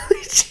 Legit.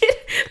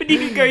 When you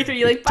can go through,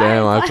 you're like, bye,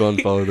 Damn, I have to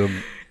bye. unfollow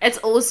them. It's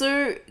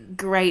also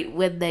great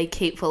when they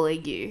keep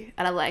following you.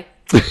 And I'm like,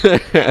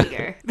 there you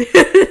go.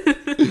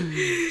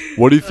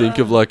 What do you think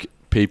of like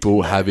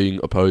people having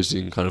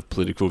opposing kind of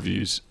political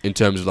views in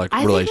terms of like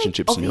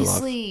relationships in your life?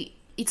 Obviously,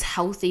 it's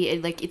healthy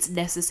and like it's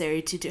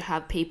necessary to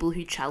have people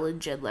who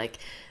challenge and like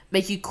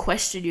make you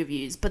question your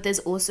views. But there's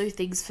also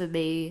things for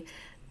me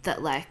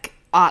that like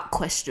aren't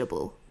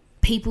questionable.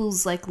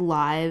 People's like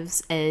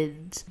lives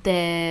and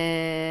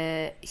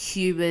their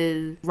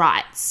human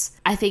rights.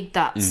 I think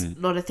that's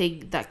not a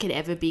thing that can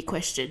ever be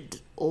questioned,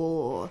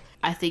 or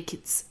I think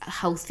it's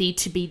healthy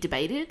to be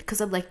debated,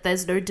 because I'm like,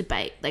 there's no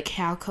debate. Like,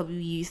 how come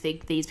you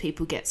think these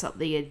people get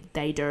something and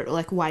they don't? Or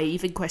like, why are you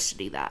even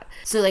questioning that?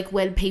 So like,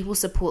 when people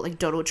support like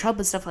Donald Trump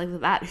and stuff like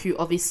that, who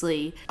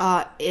obviously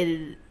are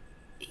in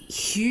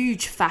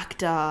huge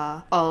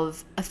factor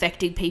of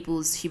affecting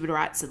people's human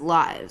rights and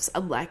lives,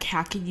 I'm like,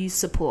 how can you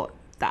support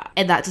that?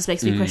 And that just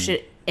makes me question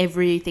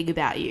everything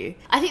about you.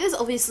 I think there's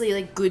obviously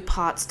like good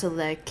parts to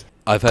like,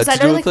 I've had because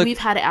to I know do like with we've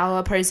had our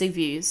opposing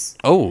views,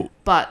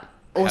 but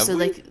also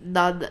like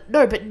none,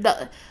 no,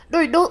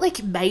 not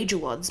like major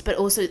ones, but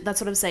also that's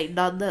what I'm saying,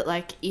 none that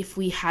like if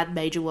we had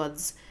major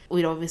ones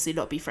we'd obviously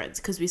not be friends,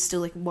 because we're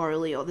still like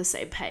morally on the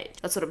same page.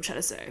 That's what I'm trying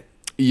to say.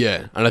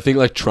 Yeah, and I think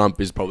like Trump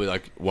is probably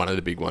like one of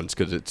the big ones,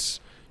 because it's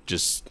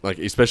just like,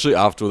 especially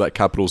after all that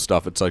Capitol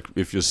stuff, it's like,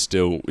 if you're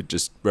still, it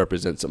just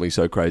represents something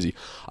so crazy.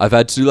 I've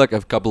had to do like a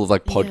couple of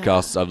like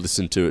podcasts I've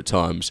listened to at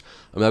times.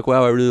 I'm like,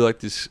 wow, I really like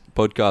this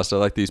podcast, I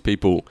like these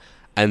people.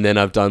 And then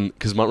I've done,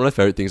 because one of my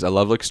favorite things, I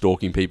love like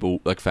stalking people,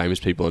 like famous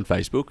people on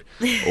Facebook,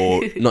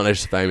 or not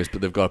necessarily famous,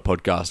 but they've got a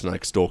podcast, and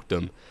like stalk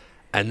them.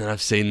 And then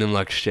I've seen them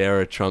like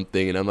share a Trump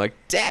thing, and I'm like,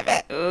 damn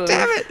it.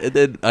 And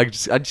then I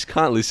just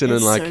can't listen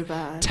and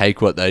like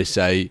take what they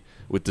say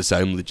with the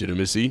same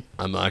legitimacy.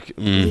 I'm like,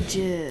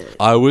 Legit.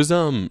 I was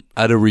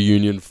at a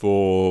reunion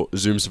for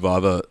Zoom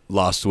Survivor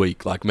last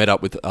week, like met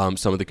up with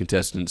some of the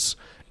contestants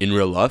in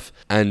real life,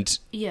 and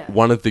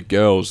one of the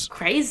girls...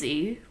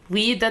 Crazy.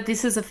 Weird that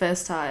this is the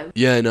first time.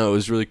 Yeah, no, it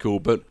was really cool.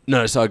 But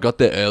no, so I got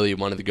there early, and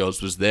one of the girls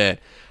was there,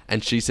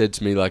 and she said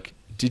to me like,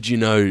 did you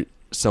know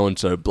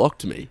so-and-so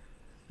blocked me?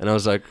 And I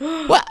was like,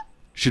 what?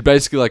 She'd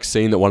basically like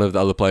seen that one of the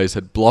other players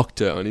had blocked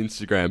her on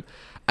Instagram,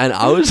 and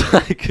I was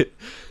like...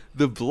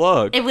 The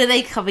block. And were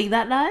they coming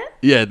that night?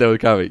 Yeah, they were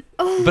coming.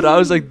 Oh. But I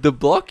was like, the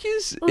block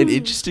is an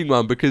interesting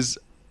one, because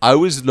I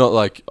was not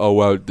like, oh,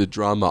 wow, the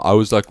drama. I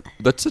was like,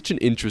 that's such an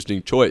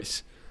interesting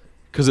choice.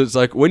 Because it's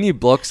like, when you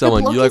block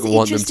someone, you like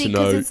want them to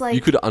know. Like, you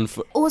could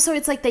also,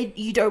 it's like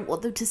you don't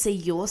want them to see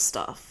your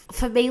stuff.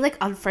 For me, like,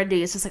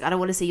 unfriending, it's just like, I don't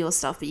want to see your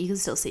stuff, but you can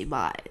still see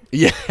mine.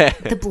 Yeah.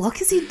 The block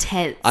is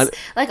intense.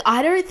 Like,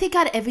 I don't think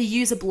I'd ever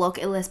use a block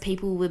unless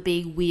people were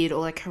being weird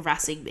or like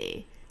harassing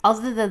me.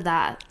 Other than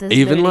that, there's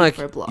even no like, need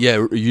for a block.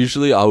 Yeah,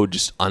 usually I would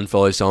just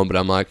unfollow someone, but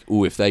I'm like,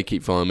 oh, if they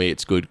keep following me,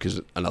 it's good because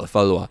another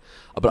follower.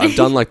 But I've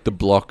done like the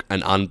block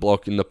and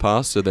unblock in the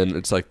past, so then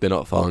it's like they're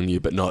not following you,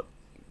 but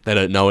they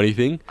don't know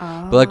anything.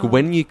 Oh. But like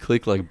when you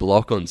click like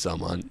block on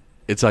someone,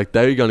 it's like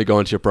they're going to go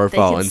into your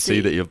profile and see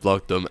that you've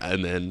blocked them,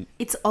 and then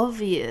it's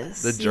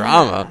obvious. The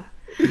drama.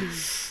 Yeah.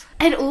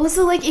 And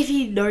also, like, if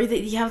you know that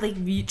you have like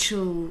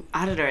mutual,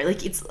 I don't know,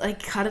 like it's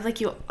like kind of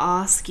like you're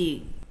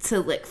asking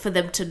to like for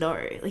them to know.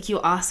 Like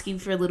you're asking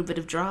for a little bit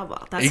of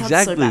drama. That sounds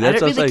Exactly, so bad. I that's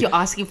don't what mean I like was you're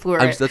asking for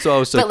I'm- it. that's why I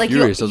was so but like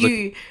curious. I was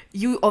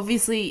you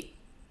obviously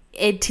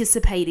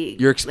anticipating.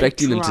 you're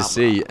expecting like, them to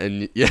drama see,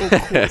 and or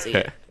causing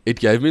it. it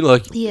gave me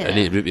like Yeah.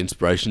 a bit of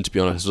inspiration, to be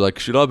honest. I was like,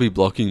 should I be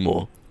blocking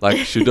more? Like,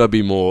 should I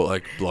be more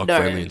like block No.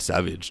 friendly and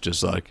savage?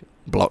 Just like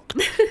block.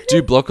 Do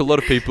you block a lot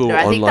of people No,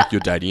 I on think like that- your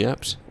dating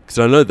apps?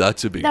 Because I know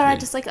that's a big No, thing. I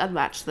just like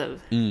unmatch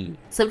them.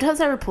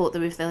 Sometimes I report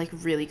them if they're like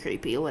really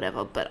creepy or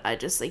whatever, but I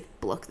just like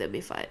block them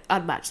if I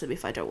unmatch them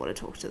if I don't want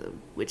to talk to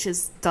them, which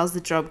does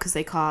the job because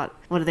they can't.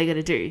 What are they going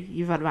to do?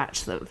 You've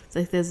unmatched them.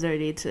 Like there's no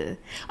need to.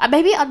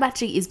 Maybe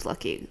unmatching is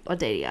blocking on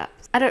dating apps.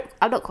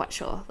 I'm not quite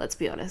sure. Let's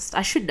be honest.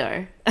 I should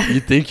know.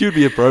 You'd think you'd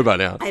be a pro by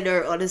now. I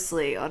know,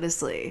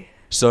 honestly.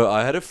 So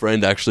I had a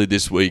friend actually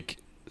this week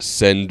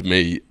send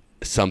me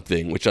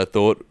something which I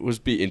thought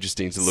would be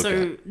interesting to look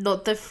So at.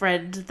 not the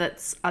friend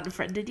that's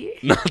unfriended you.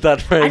 Not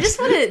that friend. I just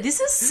want to. This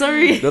is so.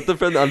 Not the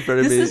friend that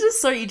unfriended This me. is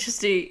just so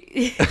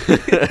interesting.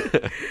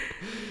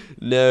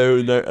 No,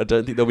 I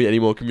don't think there'll be any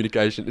more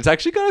communication. It's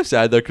actually kind of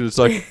sad though, because it's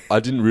like I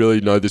didn't really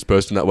know this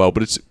person that well,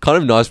 but it's kind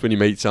of nice when you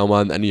meet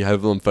someone and you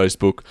have them on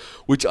Facebook,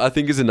 which I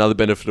think is another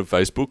benefit of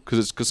Facebook, because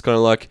it's just kind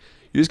of like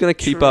you're just going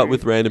to keep True. up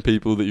with random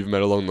people that you've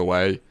met along the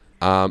way.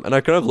 And I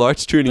kind of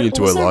liked tuning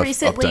into her Also, life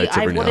recently, updates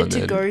I every now wanted and to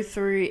then. go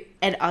through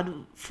and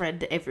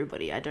unfriend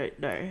everybody I don't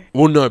know.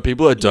 Well, no,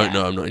 people I don't Yeah.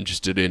 know I'm not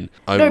interested in.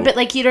 No, but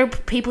like, you know,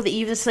 people that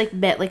you've just like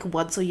met like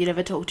once or you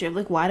never talked to. I'm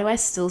like, why do I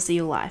still see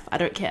your life? I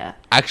don't care.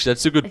 Actually,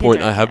 that's a good Like, I point.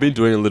 don't I have care. been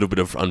doing a little bit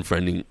of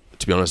unfriending,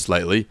 to be honest,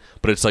 lately.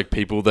 But it's like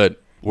people that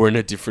were in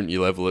a different year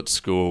level at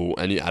school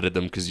and you added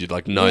them because you'd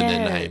like known their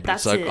Yeah, name. But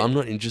it's that's like, it. I'm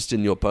not interested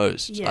in your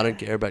post. Yeah. I don't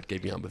care about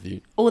keeping up with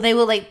you. Or they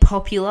were like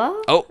popular.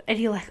 Oh. And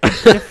you're like, I'm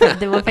gonna friend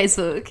them on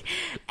Facebook.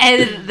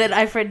 And then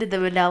I friended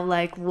them and now I'm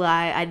like,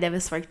 why? I never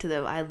spoke to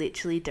them. I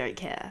literally don't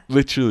care.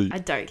 Literally. I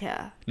don't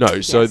care. No,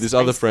 so Yes, this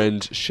other Facebook.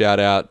 friend, shout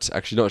out,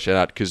 actually not shout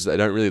out because they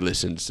don't really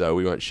listen, so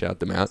we won't shout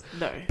them out.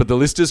 No. But the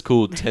list is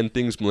called 10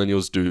 things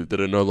millennials do that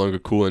are no longer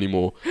cool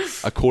anymore,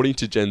 according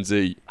to Gen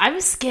Z.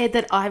 I'm scared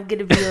that I'm going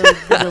to be on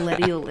the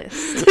millennial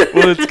list.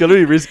 Well, it's going to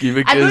be risky I'm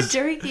not because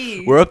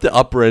joking. we're up the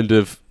upper end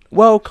of,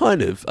 well,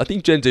 kind of. I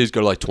think Gen Z's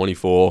got like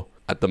 24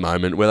 at the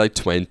moment. We're like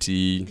 20.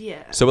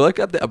 Yeah. So we're like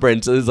at the upper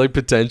end, so there's like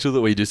potential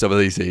that we do some of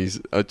these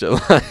things. Which are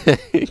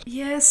like,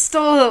 Yeah,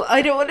 stop.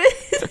 I don't want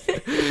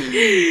to.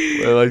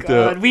 we're like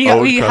God, the we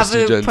old have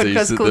crusty a Gen Zs,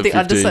 podcast called The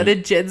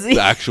Undecided Gen Z.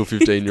 the actual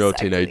 15-year-old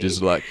Exactly.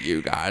 teenagers are like,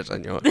 you guys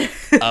and your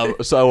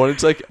so I wanted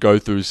to like go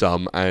through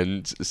some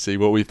and see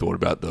what we thought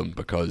about them,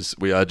 because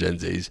we are Gen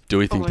Zs. Do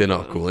we think my they're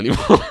not God. cool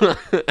anymore?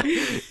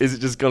 Is it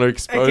just going to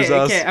expose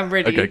us? Okay, I'm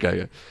ready.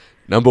 Okay.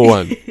 Number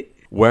one,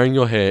 wearing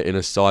your hair in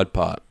a side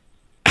part.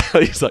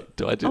 He's like,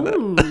 do I do that?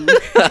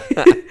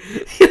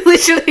 Ooh.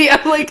 Literally,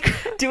 I'm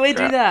like, do I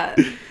do that?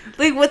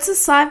 Like, what's the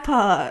side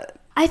part?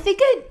 I think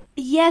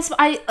yes,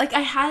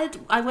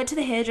 I went to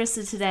the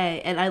hairdresser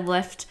today and I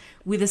left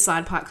with a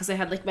side part because I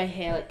had like my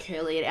hair like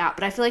curly and out,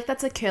 but I feel like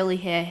that's a curly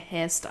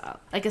hairstyle,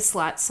 like a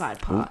slight side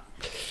part.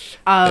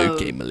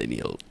 Okay,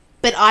 millennial.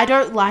 But I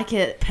don't like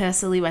it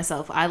personally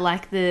myself. I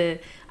like the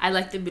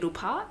middle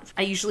part.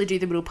 I usually do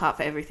the middle part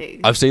for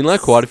everything. I've seen like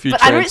quite a few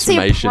But I don't see a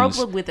transformations,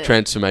 problem with it.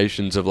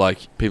 transformations of like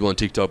people on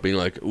TikTok being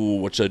like, "Ooh,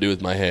 what should I do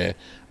with my hair?"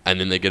 And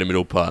then they get a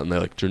middle part and they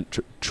like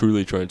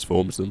truly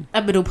transforms them.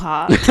 A middle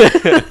part.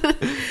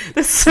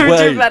 That's so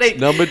dramatic.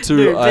 Number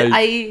two, No, but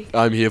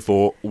I'm here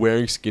for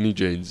wearing skinny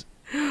jeans,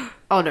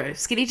 Oh no,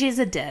 skinny jeans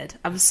are dead.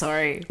 I'm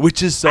sorry.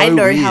 which is so I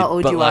know weird, how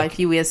old but, you are like, if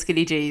you wear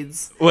skinny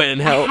jeans. Wait,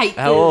 and I hate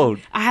how them. old?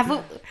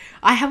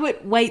 I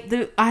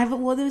haven't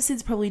worn them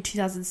since probably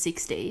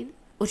 2016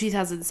 or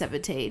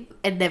 2017,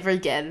 and never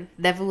again.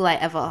 Never will I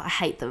ever. I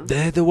hate them.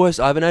 They're the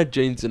worst. I haven't had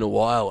jeans in a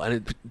while,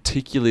 and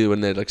particularly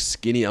when they're like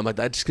skinny, I'm like,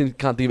 I just can't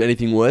think of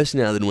anything worse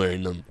now than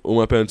wearing them. All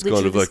my parents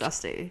Literally kind of like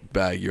disgusting.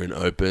 baggy and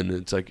open.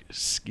 It's like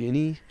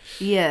skinny.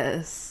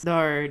 Yes.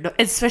 No,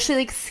 especially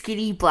like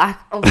skinny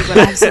black. Oh my god,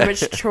 I have so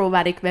much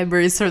traumatic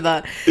memories from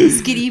that.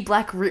 Skinny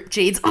black ripped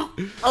jeans. Oh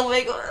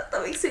my god,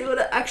 that makes me want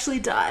to actually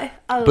die.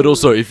 But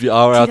also, if you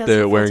are out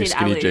there wearing 2014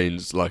 skinny Ali.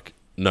 jeans, like,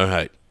 no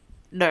hate.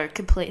 No,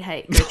 complete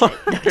hate. No,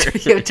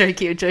 I'm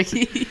joking.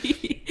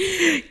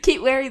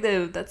 Keep wearing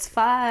them. That's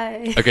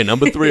fine. Okay,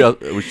 number three,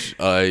 which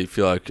I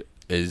feel like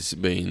is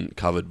being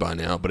covered by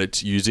now, but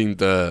it's using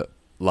the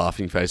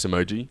laughing face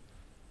emoji.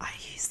 I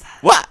use that.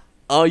 What?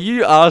 Oh,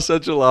 you are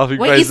such a laughing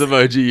Wait, face is-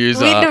 emoji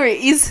user. Wait, no,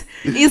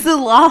 is the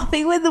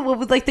laughing one the one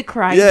with like the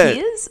crying Yeah.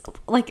 tears?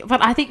 Like,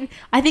 but I think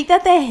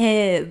that they're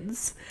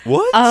hands.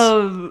 What?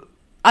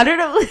 I don't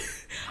know.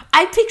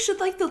 I pictured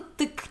like the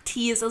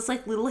tears as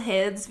like little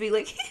hands being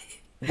like.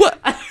 What?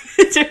 I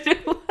don't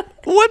know why.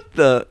 What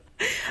the?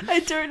 I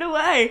don't know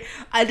why.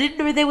 I didn't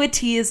know they were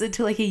tears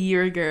until like a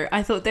year ago.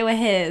 I thought they were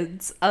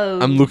hands.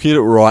 I'm looking at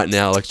it right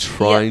now, like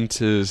trying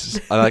to.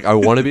 I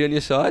want to be on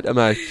your side. I'm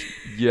like,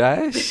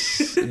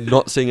 yes.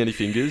 Not seeing any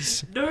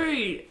fingers.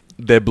 No.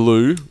 They're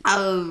blue. I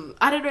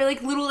don't know,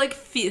 like little like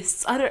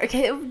fists.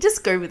 Okay,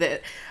 just go with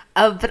it.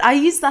 But I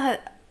use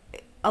that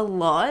a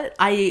lot.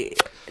 I've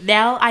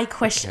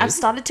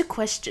started to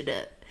question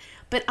it.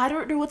 but I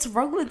don't know what's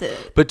wrong with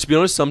it. But to be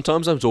honest,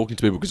 sometimes I'm talking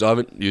to people, because I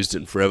haven't used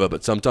it in forever,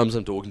 but sometimes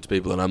I'm talking to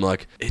people and I'm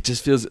like, it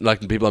just feels like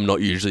the people I'm not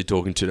usually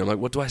talking to. And I'm like,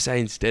 what do I say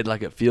instead?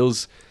 Like, it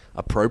feels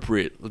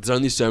appropriate. There's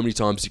only so many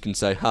times you can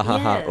say ha ha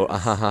ha or ah,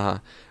 ha ha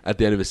ha at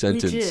the end of a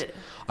sentence. Legit.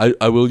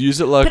 I will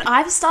use it like... But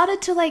I've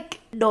started to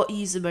like not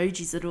use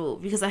emojis at all,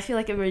 because I feel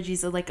like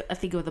emojis are like a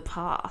thing of the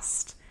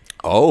past.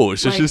 Oh,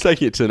 so like, she's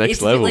taking it to the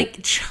next level.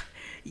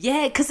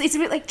 Yeah, because it's a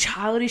bit like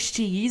childish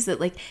to use it.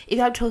 Like if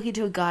I'm talking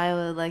to a guy,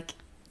 or like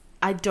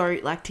I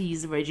don't like to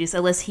use emojis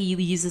unless he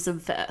uses them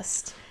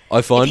first.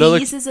 I find if he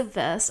uses them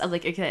first, I'm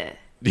like, okay.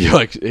 Yeah,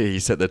 like he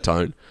set the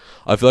tone.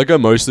 I feel like I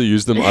mostly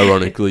use them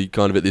ironically,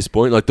 kind of at this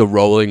point, like the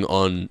rolling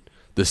on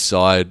the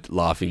side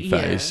laughing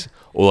face,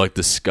 or like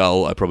the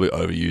skull. I probably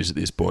overuse at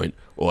this point,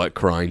 or like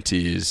crying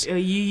tears. Oh,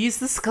 you use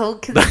the skull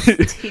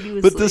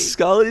continuously. But the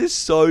skull is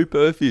so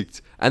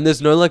perfect, and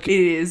there's no like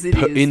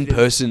in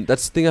person.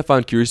 That's the thing I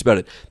find curious about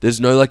it.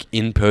 There's no like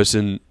in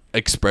person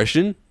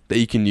expression that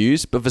you can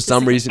use, but for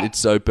some reason it's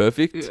so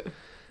perfect. Yeah.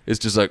 It's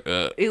just like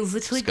it was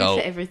literally skull.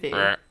 good for everything.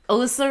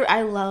 Also,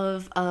 I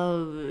love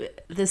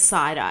the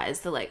side eyes.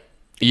 The like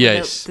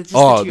yes. The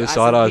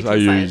side eyes I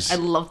use. I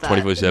love that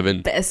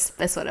 24/7. Best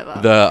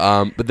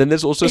whatever. But then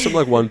there's also some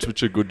like ones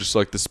which are good, just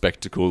like the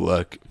spectacle,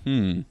 like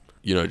you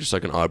know, just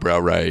like an eyebrow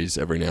raise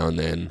every now and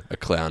then, a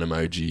clown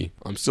emoji.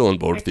 I'm still on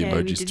board with the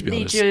emojis, to be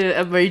honest.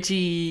 Didn't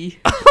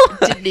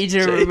need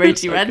your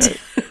emoji rant.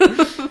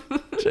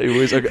 Gee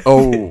whiz, okay.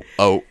 Oh,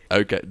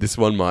 okay. This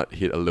one might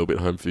hit a little bit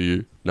home for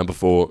you. Number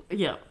 4.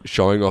 Yeah.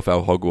 Showing off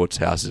our Hogwarts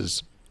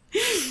houses.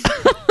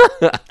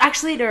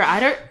 Actually, no, I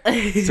don't.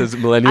 It says,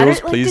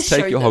 millennials, please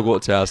take your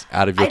Hogwarts house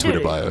out of your Twitter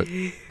bio.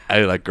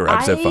 And like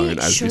grabs her phone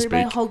as we speak.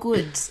 I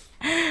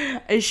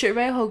show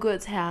my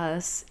Hogwarts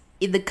house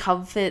in the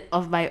comfort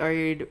of my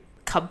own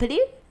company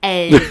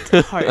and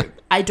home.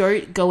 I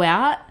don't go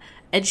out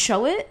and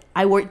show it.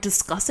 I won't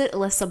discuss it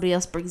unless somebody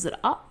else brings it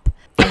up.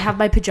 I have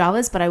my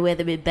pajamas, but I wear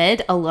them in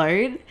bed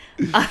alone.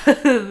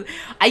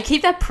 I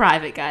keep that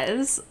private,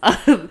 guys.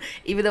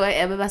 Even though I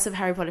am a massive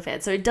Harry Potter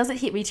fan, so it doesn't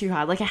hit me too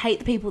hard. Like I hate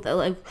the people that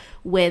like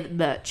wear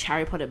merch,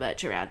 Harry Potter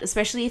merch around,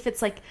 especially if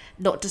it's like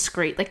not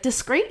discreet. Like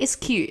discreet is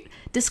cute.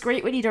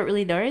 Discreet when you don't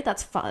really know,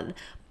 that's fun.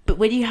 But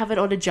when you have it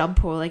on a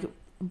jumper or like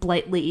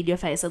blatantly in your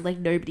face and like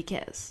nobody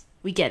cares.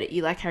 We get it.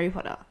 You like Harry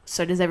Potter.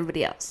 So does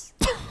everybody else.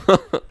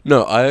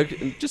 No, I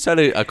just had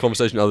a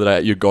conversation the other day.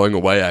 You're going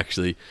away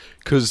actually,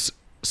 because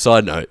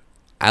side note,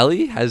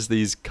 Ali has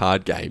these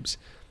card games,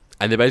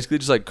 and they're basically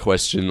just like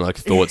question, like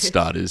thought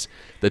starters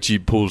that she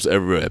pulls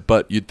everywhere.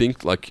 But you'd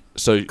think like,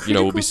 so you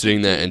know, we'll be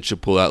sitting there and she'll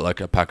pull out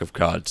like a pack of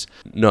cards.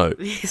 No,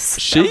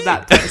 she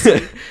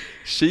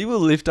will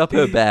lift up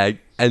her bag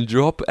and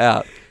drop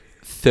out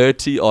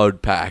 30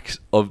 odd packs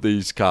of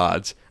these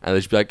cards, and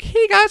they'll be like,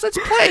 "Here guys, let's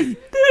play."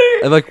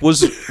 And like,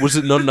 was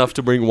it not enough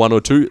to bring 1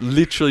 or 2?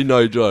 Literally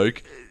no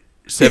joke.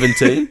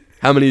 17.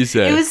 How many is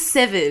there? It was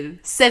 7.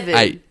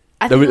 8.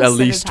 There was at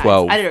least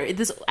 12. I don't know.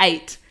 There's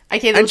 8.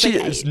 Okay, and she,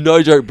 like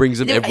no joke, brings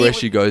them everywhere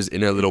she goes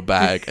in her little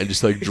bag and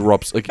just like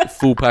drops like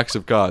full packs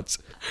of cards.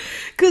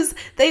 Because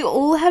they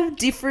all have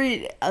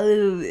different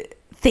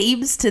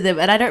themes to them,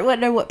 and I don't want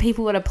to know what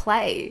people want to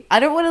play. I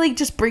don't want to like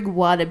just bring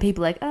one and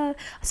people like,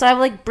 so I'm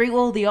like, bring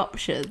all the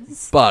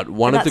options. But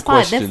one of the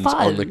questions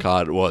on the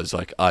card was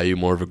like, are you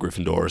more of a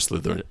Gryffindor or a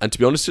Slytherin? And to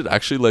be honest, it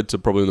actually led to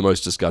probably the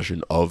most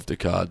discussion of the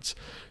cards.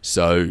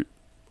 So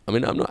I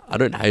mean, I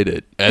don't hate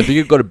it. I think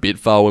it got a bit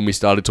far when we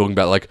started talking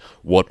about like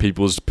what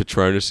people's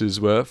Patronuses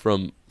were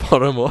from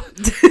Pottermore.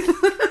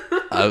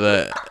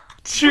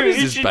 True.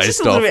 This is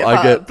based off.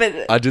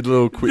 I did a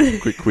little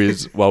quick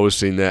quiz while I was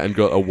sitting there and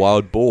got a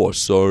wild boar.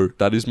 So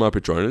that is my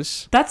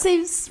Patronus. That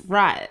seems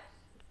right.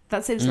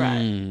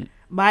 Right.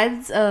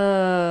 Mine's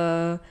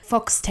a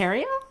fox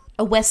terrier.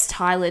 A West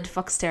Highland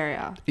fox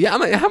terrier. Yeah, I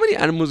mean, how many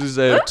animals is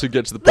there to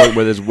get to the point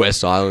where there's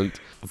West Highland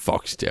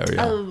fox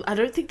terrier? I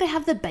don't think they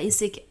have the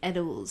basic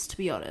animals, to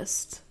be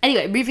honest.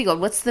 Anyway, moving on.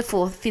 What's the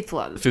fifth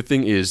one? Fifth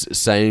thing is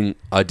saying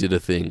I did a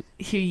thing.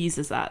 Who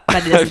uses that?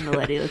 That is a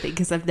millennial thing,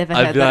 because I've never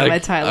heard that in my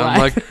entire life. I'm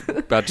like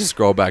about to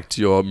scroll back to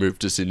your move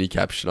to Sydney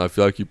caption. I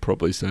feel like you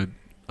probably said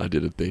I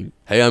did a thing.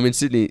 Hey, I'm in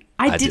Sydney.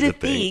 I did a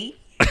thing.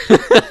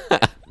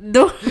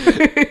 No.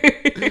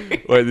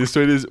 Wait, this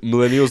tweet is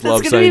millennials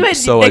love saying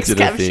so I did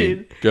a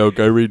thing. Go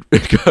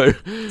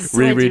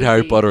reread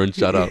Harry Potter and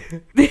shut up.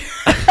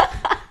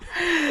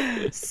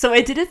 So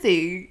I did a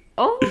thing.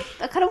 Oh,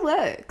 that kind of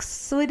works.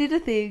 So I did a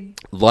thing.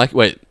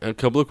 Wait, a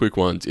couple of quick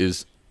ones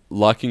is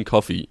liking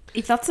coffee.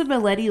 If that's a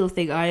millennial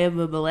thing, I am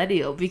a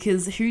millennial,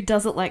 because who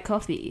doesn't like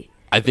coffee?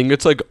 I think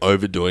it's like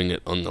overdoing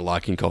it on the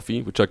liking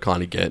coffee, which I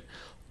kind of get.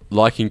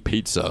 Liking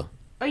pizza.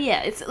 Oh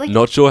yeah, it's like...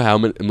 Not sure how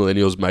many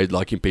millennials made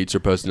liking pizza a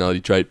personality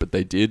trait, but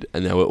they did,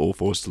 and now we're all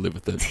forced to live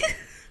with it.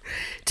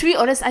 To be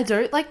honest, I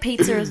don't like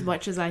pizza as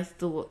much as I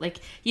thought. Like,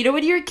 you know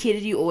when you're a kid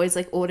and you always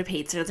like order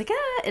pizza, and it's like,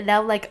 and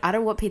now like, I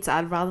don't want pizza,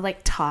 I'd rather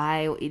like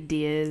Thai or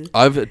Indian.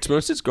 To be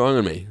honest, it's growing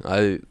on me.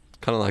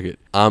 Kind of like it.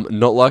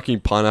 Not liking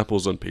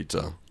pineapples on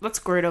pizza. That's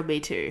grown on me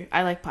too.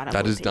 I like pineapple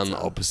That on has pizza. done the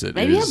opposite.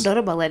 Maybe It I'm is not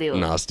a millennial.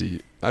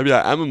 nasty. Maybe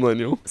I am a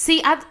millennial.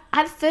 See, at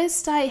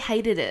first I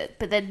hated it,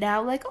 but then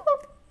now I'm like, oh,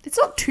 it's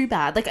not too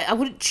bad. Like, I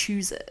wouldn't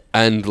choose it.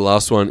 And the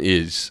last one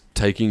is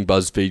taking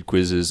BuzzFeed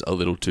quizzes a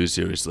little too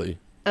seriously.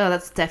 Oh,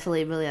 that's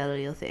definitely a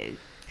millennial thing.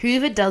 Who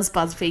even does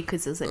BuzzFeed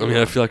quizzes anymore? I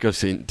mean, I feel like I've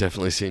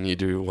definitely seen you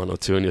do one or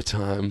two in your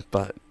time,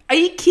 but Are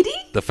you kidding?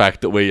 the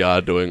fact that we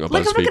are doing a Like,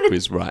 I'm not BuzzFeed gonna-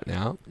 quiz right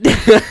now.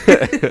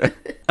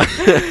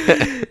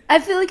 I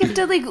feel like I've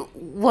done like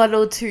one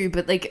or two,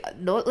 but like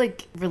not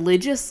like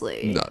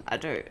religiously. No. I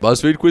don't.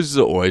 BuzzFeed quizzes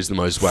are always the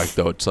most whack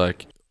though. It's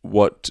like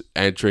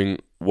answering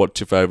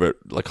what's your favorite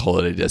like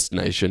holiday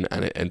destination,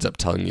 and it ends up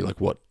telling you like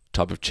what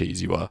type of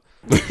cheese you are.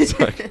 It's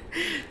like,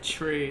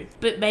 True.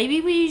 But maybe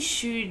we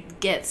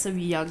should get some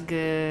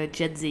younger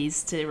Gen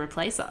Zs to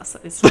replace us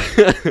at this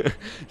point.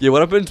 yeah,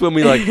 what happens when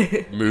we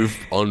like move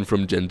on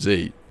from Gen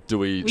Z? Do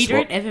we? We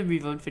swap? don't ever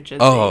move on for Gen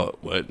Z. Oh,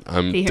 what?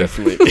 I'm Theo.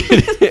 definitely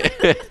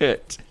an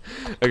idiot.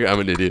 Okay, I'm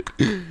an idiot.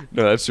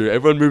 No, that's true.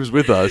 Everyone moves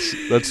with us.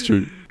 That's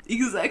true.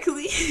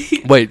 Exactly.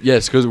 Wait,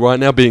 yes, because right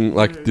now being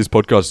like this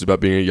podcast is about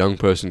being a young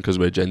person because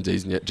we're Gen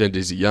Zs and Gen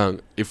Zs are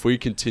young. If we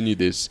continue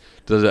this,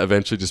 does it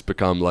eventually just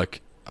become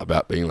like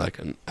about being like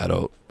an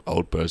adult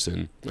old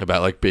person,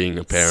 about like being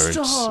a parent?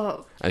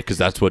 Stop. Because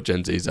that's what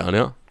Gen Zs are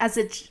now. As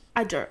a,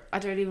 I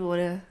don't even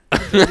want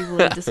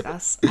to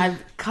discuss. I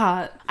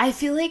can't. I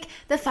feel like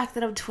the fact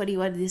that I'm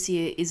 21 this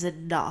year is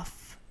enough.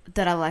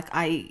 That I'm like,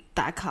 I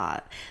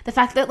can't. The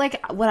fact that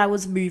like when I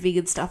was moving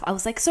and stuff, I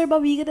was like, so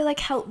mom, are you gonna like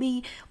help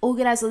me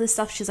organize all this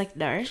stuff? She's like,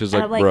 no. She's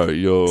And like, I'm bro,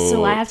 you're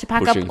so I have to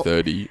pack pushing up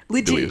 30. Do it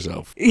legit-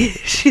 yourself.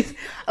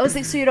 I was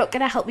like, so you're not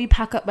gonna help me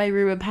pack up my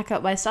room and pack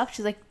up my stuff?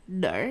 She's like,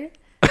 no.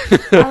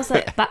 I was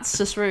like, that's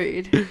just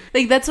rude.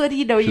 Like that's when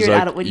you know She's you're an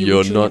like, adult, when you you're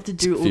literally not have to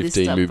do all this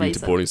 15 stuff by moving to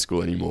yourself. boarding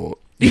school anymore.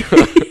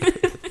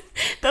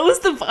 That was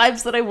the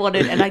vibes that I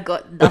wanted, and I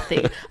got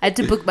nothing. I had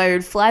to book my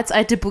own flights. I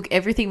had to book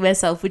everything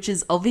myself, which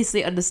is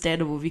obviously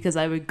understandable because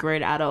I'm a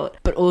grown adult.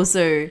 But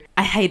also,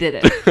 I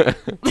hated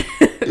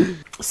it.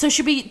 So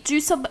should we do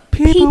some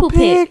people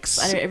picks?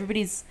 I know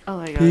everybody's. Oh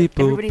my god,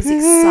 everybody's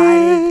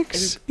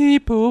excited.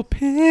 People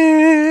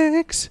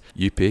picks.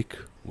 You pick,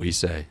 we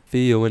say.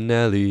 Theo and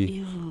Nelly.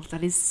 Ew,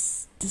 that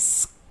is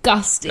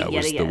disgusting. That yet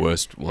was the again.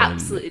 worst one.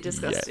 Absolutely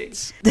disgusting.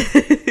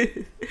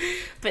 yet.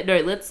 But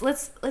no,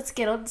 let's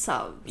get on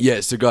some.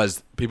 Yeah, so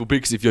guys, People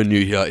Picks, if you're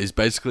new here, is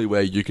basically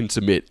where you can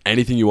submit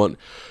anything you want.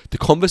 The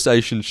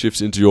conversation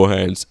shifts into your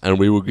hands, and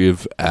we will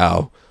give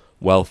our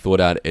well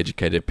thought out,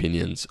 educated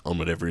opinions on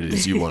whatever it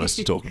is you want us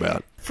to talk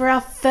about. For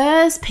our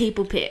first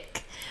people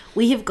pick,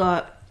 we have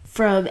got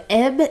from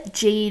M.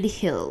 Jean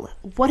Hill.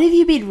 What have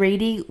you been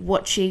reading,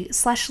 watching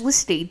 /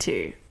 listening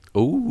to?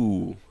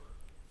 Ooh.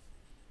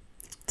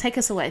 Take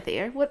us away,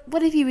 Theo.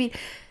 What have you been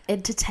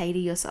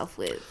entertaining yourself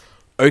with?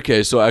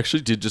 Okay, so I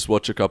actually did just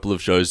watch a couple of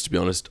shows, to be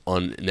honest,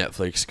 on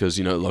Netflix because,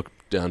 you know,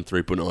 Lockdown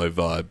 3.0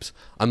 vibes.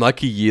 I'm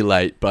like a year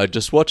late, but I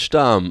just watched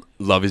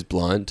Love is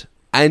Blind,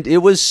 and it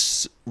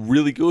was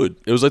really good.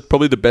 It was like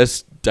probably the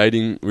best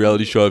dating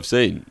reality show I've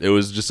seen. It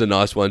was just a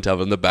nice one to have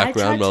in the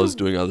background while I was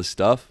doing other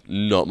stuff.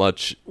 Not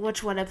much.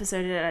 Watch one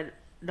episode and I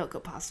not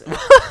got past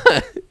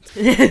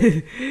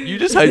it. You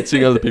just hate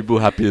seeing other people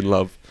happy in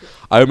love.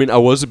 I mean, I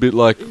was a bit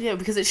like... Yeah,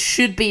 because it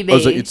should be me. I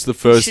was like, it's the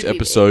first should be me.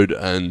 episode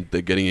and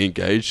they're getting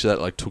engaged, so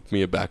that like took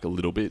me aback a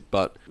little bit.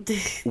 But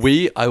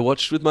I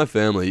watched with my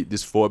family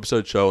this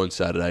 4-episode show on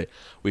Saturday.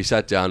 We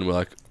sat down and we're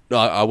like, no,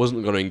 I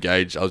wasn't going to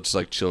engage. I was just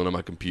like chilling on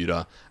my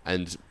computer,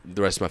 and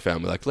the rest of my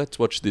family were like, let's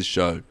watch this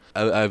show.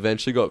 I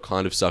eventually got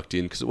kind of sucked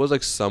in because it was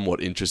like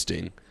somewhat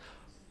interesting,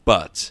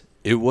 but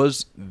it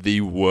was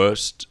the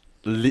worst,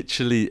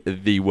 literally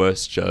the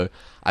worst show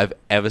I've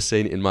ever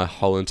seen in my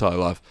whole entire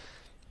life.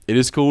 It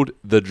is called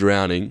The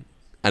Drowning,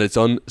 and it's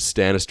on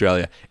Stan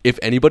Australia. If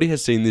anybody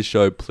has seen this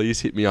show,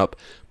 please hit me up,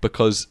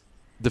 because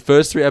the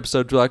first 3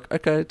 episodes were like,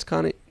 okay, it's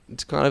kind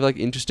of like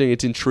interesting,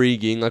 it's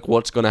intriguing, like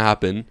what's going to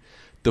happen.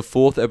 The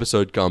 4th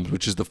episode comes,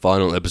 which is the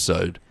final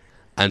episode,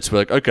 and so we're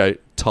like, okay,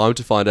 time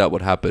to find out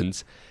what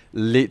happens.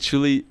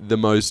 Literally the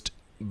most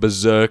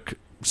berserk,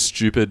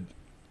 stupid,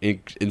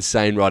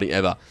 insane writing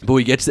ever. But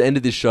we get to the end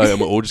of this show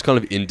and we're all just kind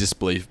of in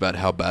disbelief about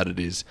how bad it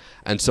is.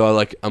 And so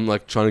I'm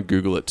like trying to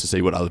Google it to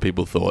see what other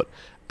people thought,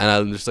 and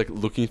I'm just like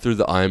looking through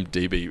the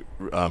IMDb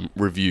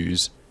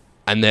reviews,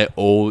 and they're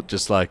all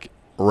just like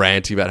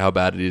ranting about how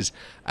bad it is.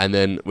 And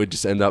then we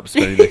just end up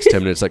spending the next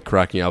 10 minutes like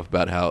cracking up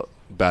about how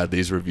bad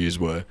these reviews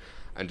were.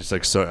 And just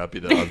like so happy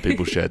that other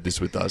people shared this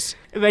with us.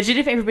 Imagine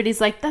if everybody's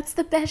like, that's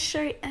the best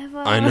show ever.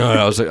 I know.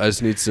 I was like, I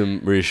just need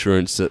some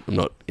reassurance that I'm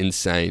not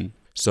insane.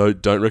 So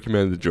don't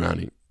recommend The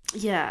Drowning.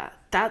 Yeah,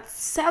 that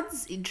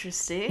sounds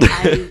interesting.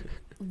 I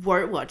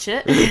won't watch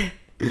it.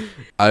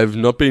 I've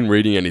not been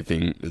reading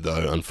anything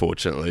though,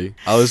 unfortunately.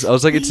 I was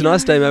like, it's a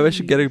nice day, maybe I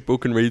should get a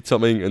book and read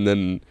something. And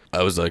then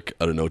I was like,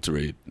 I don't know what to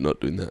read. Not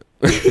doing that.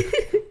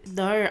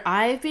 No,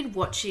 I've been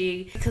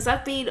watching, because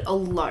I've been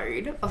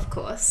alone, of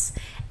course,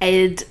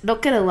 And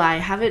not gonna lie, I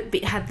haven't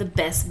had the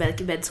best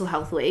mental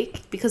health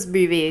week because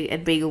moving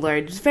and being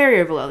alone is very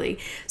overwhelming.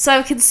 So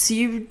I've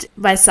consumed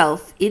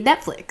myself in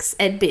Netflix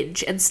and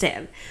binge and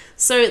stan.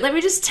 So let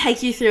me just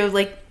take you through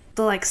like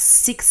the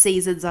 6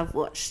 seasons I've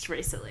watched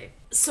recently.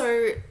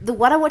 So the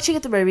one I'm watching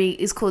at the moment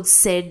is called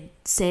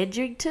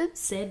Sandington,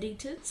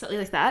 something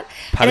like that.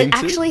 Paddington? And it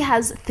actually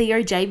has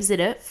Theo James in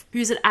it,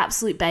 who's an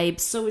absolute babe,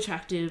 so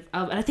attractive.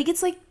 And I think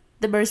it's like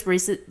the most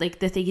recent, like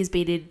the thing he's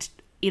been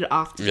in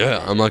after.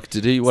 Yeah, I'm like,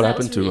 what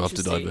happened to really him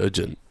after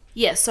Divergent?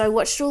 Yeah, so I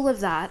watched all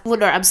of that. Well,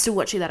 no, I'm still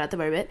watching that at the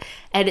moment.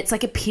 And it's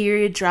like a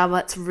period drama.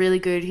 It's really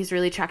good. He's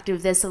really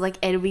attractive. There's some like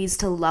enemies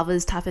to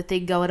lovers type of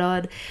thing going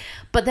on.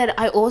 But then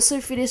I also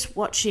finished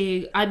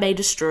watching I May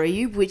Destroy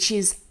You, which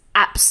is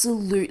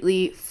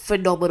absolutely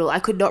phenomenal. I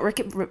could not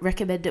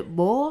recommend it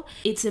more.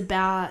 It's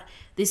about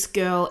this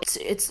girl.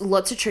 It's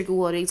lots of trigger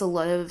warnings, a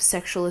lot of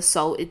sexual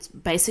assault. It's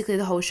basically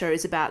the whole show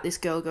is about this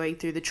girl going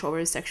through the trauma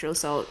of sexual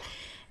assault.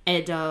 And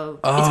it's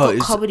got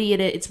comedy in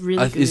it. It's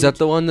really good. Is that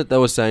the one that they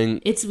were saying?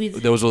 It's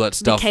with there was all that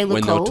stuff Michaela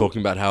when Cole. they were talking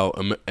about how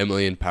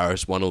Emily in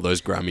Paris won all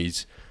those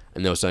Grammys,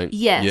 and they were saying,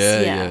 yes,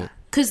 yeah.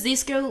 Because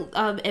this girl,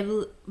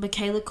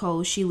 Michaela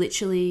Cole, she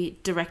literally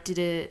directed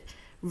it,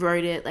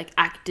 wrote it, like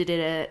acted in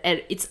it,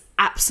 and it's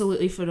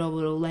absolutely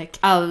phenomenal. Like,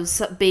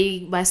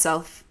 being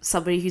myself,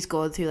 somebody who's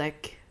gone through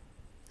like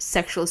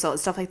sexual assault and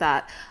stuff like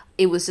that,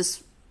 it was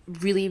just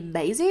really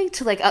amazing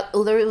to like.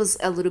 Although it was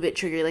a little bit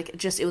triggering, like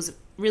it was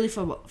really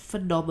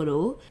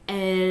phenomenal.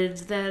 And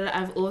then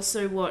I've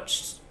also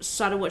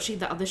started watching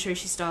the other show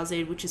she stars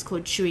in, which is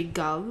called Chewing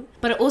Gum.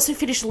 But I also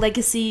finished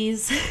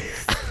Legacies.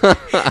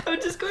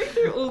 I'm just going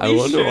through all these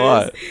shows. I wonder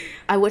why.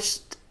 I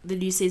watched the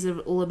new season of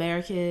All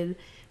American,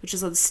 which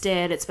is on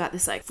Stan. It's about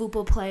this like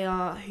football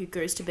player who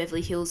goes to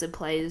Beverly Hills and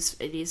plays,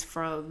 and he's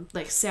from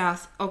like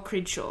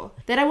Crenshaw.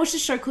 Then I watched a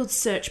show called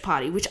Search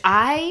Party, which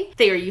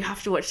Theory, you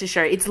have to watch the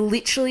show. It's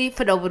literally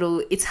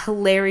phenomenal. It's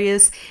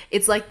hilarious.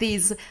 It's like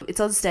it's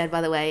on Stan,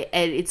 by the way,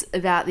 and it's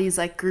about these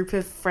like group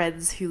of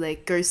friends who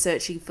like go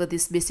searching for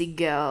this missing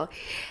girl.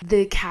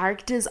 The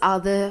characters are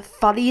the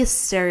funniest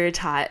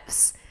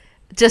stereotypes,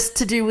 just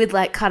to do with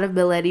like kind of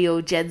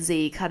millennial Gen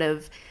Z kind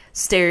of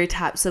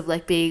stereotypes of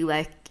like being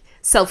like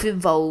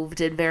self-involved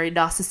and very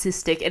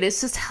narcissistic, and it's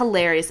just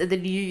hilarious. And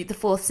the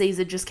 4th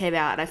season just came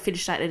out and I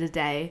finished that in a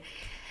day,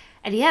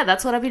 and yeah,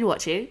 that's what I've been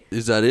watching.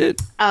 Is that it?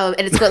 And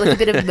it's got like a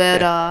bit of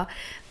murder.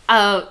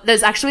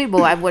 There's actually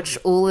more. I've watched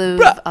all of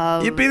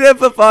you've been there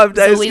for 5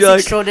 days. Zoe's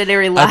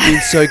Extraordinary Life. I've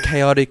been so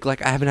chaotic,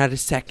 like I haven't had a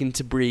second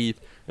to breathe.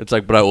 It's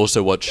like, but I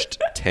also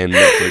watched 10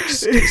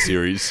 Netflix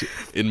series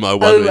in my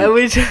 1 week. I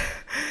watched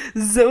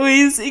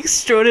Zoe's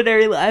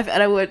Extraordinary Life,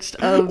 and I watched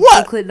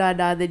Brooklyn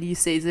Nine-Nine, the new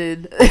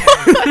season.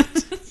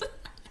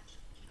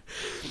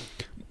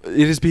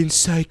 It has been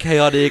so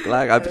chaotic.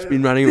 Like I've just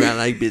been running around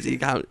like busy.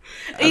 I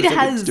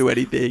can't do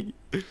anything.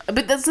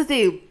 But that's the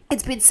thing.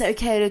 It's been so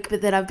chaotic,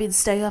 but then I've been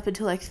staying up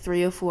until like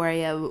 3 or 4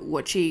 a.m.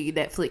 watching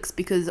Netflix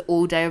because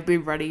all day I've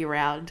been running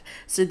around.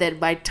 So then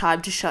my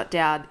time to shut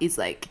down is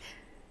like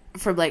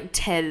from like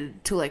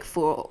 10 to like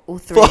 4 or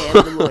 3 a.m.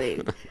 in the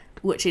morning.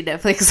 Watching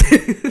Netflix,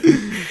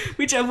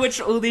 which I've watched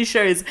all these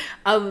shows.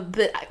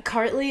 But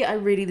currently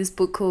I'm reading this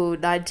book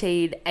called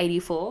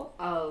 1984.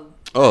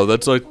 Oh,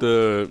 that's like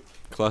the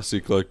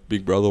classic, like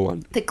Big Brother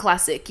one. The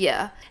classic,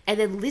 yeah. And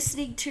then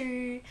listening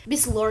to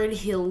Miss Lauryn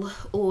Hill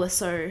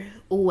also,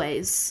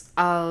 always.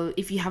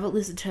 If you haven't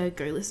listened to her,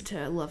 go listen to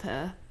her. I love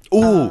her.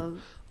 Ooh,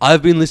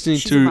 I've been listening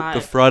to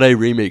the Friday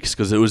remix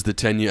because it was the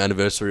 10-year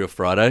anniversary of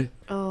Friday.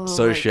 Oh,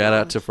 so shout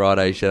out to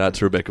Friday, shout out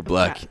to Rebecca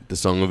Black, the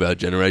song of our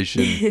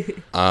generation.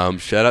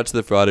 Shout out to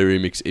the Friday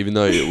remix, even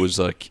though it was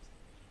like,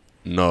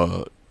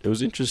 no, it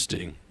was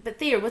interesting. But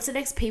Theo, what's the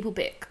next people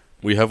pick?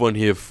 We have one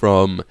here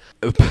from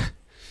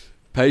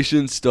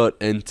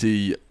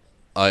Patience.ntim.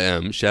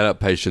 Shout out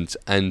Patience.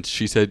 And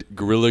she said,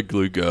 Gorilla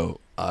Glue Girl.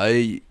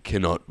 I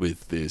cannot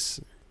with this.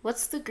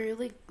 What's the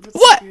Gorilla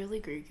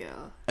Glue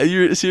Girl? Are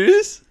you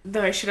serious?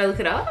 No, should I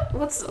look it up?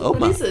 What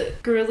is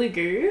it? Gorilla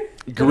Glue?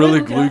 Gorilla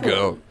Glue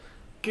Girl.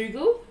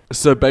 Google?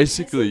 So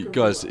basically,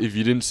 guys, if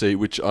you didn't see,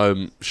 which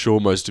I'm sure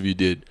most of you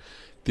did,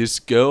 this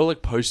girl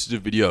like posted a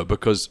video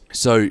because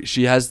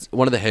she has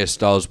one of the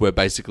hairstyles where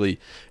basically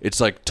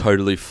it's like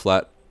totally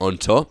flat on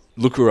top.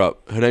 Look her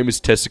up. Her name is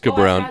Tessica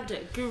Brown. I found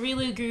it.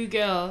 Gorilla Glue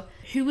Girl.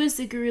 Who is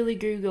the Gorilla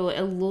Glue Girl?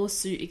 A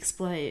lawsuit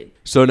explained.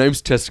 So her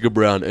name's Tessica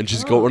Brown, and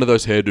she's got one of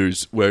those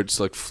hairdos where it's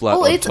like flat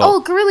on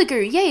top. Gorilla Glue.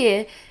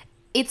 Yeah.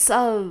 It's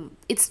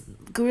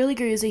Gorilla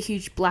Glue is a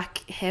huge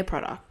black hair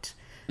product.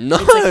 No.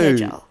 It's like hair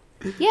gel.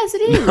 Yes,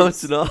 it is. No,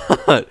 it's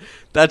not.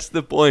 That's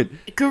the point.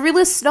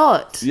 Gorilla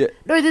Snot. Yeah.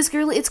 No, there's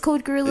Gorilla. It's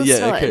called Gorilla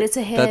Snot, okay. and it's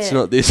a hair. That's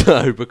not this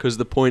though, because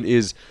the point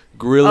is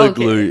Gorilla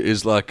Glue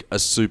is like a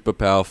super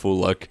powerful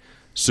like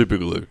super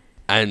glue,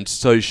 and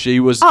so she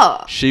was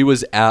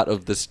out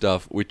of the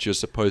stuff which you're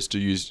supposed to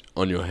use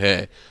on your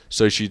hair,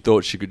 so she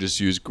thought she could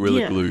just use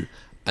Gorilla Glue,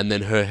 and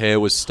then her hair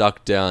was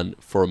stuck down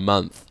for a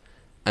month,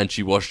 and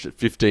she washed it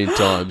 15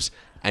 times.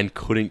 And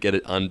couldn't get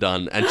it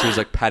undone. And she was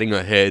like patting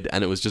her head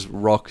and it was just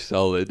rock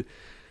solid.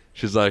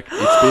 She's like,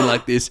 it's been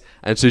like this.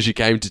 And so she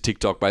came to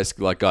TikTok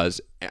basically like,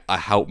 guys,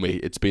 help me.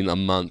 It's been a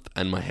month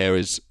and my hair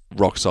is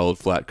rock solid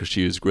flat because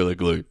she used Gorilla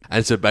Glue.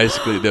 And so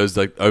basically there was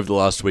like, over the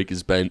last week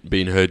has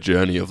been her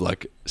journey of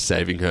like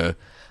saving her.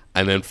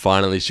 And then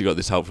finally she got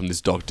this help from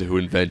this doctor who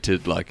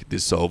invented like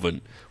this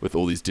solvent with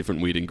all these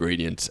different weird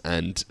ingredients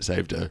and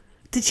saved her.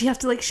 Did she have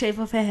to like shave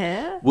off her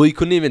hair? Well, you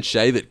couldn't even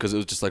shave it because it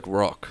was just like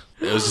rock.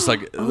 It was just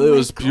like, it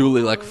was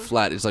purely like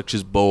flat. It's like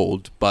she's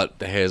bald, but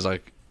the hair's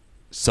like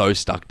so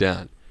stuck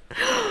down.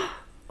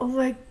 Oh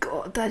my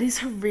god, that is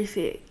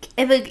horrific.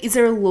 And like, is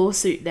there a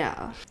lawsuit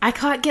now? I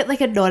can't get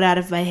like a knot out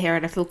of my hair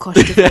and I feel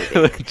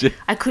claustrophobic.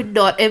 I could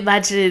not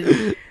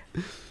imagine.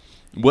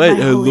 Wait, my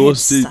her whole head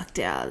lawsuit. stuck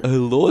down. Her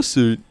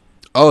lawsuit.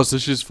 Oh, so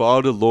she's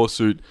filed a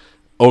lawsuit,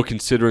 or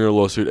considering a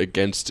lawsuit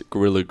against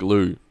Gorilla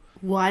Glue.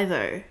 Why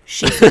though?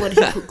 She's the one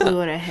who put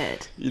glue on her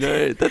head. You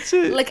know, that's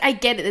it. Like, I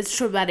get it, it's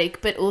traumatic,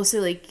 but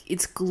also like,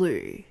 it's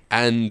glue.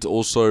 And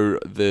also,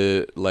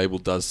 the label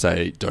does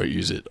say don't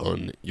use it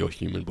on your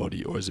human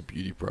body or as a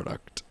beauty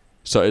product.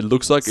 So it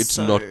looks like it's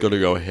not going to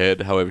go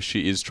ahead. However,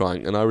 she is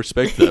trying, and I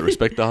respect that.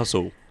 Respect the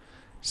hustle.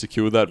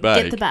 Secure that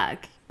bag. Get the bag.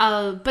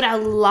 But our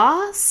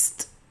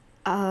last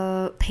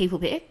people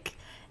pick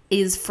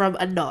is from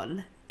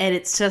Anon, and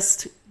it's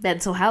just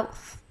mental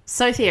health.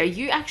 So Theo,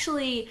 you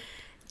actually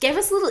gave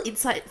us a little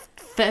insight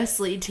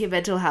firstly into your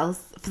mental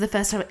health for the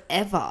first time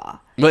ever.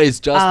 Wait, it's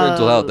just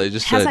mental health. They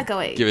just how's said, that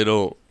going? give it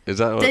all. Is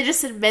that what? They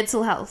just said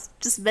mental health.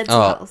 Just mental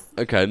health.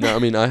 Okay. No, I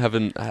mean, I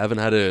haven't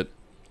had I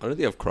don't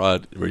think I've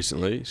cried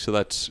recently, so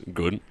that's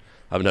good.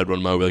 I haven't had one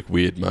of my like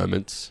weird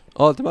moments.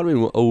 Oh, there might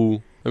have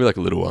been maybe like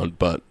a little one,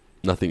 but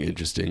nothing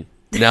interesting.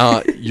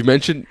 Now, you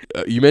mentioned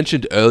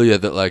earlier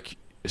that like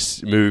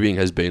moving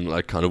has been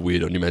like kind of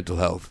weird on your mental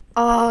health.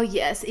 Oh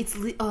yes, it's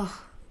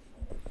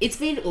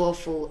been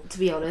awful, to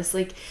be honest.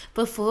 Like,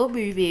 before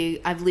moving,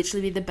 I've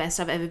literally been the best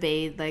I've ever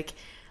been. Like,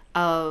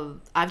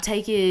 I've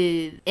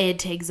taken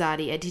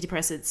anti-anxiety,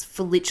 antidepressants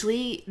for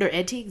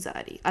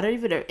anti-anxiety. I don't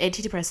even know,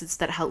 antidepressants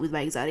that help with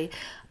my anxiety,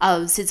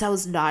 since I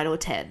was 9 or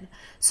 10.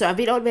 So I've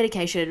been on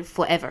medication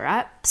forever,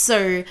 right?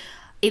 So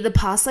in the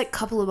past, like,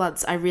 couple of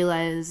months, I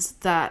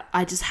realized that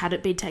I just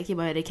hadn't been taking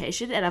my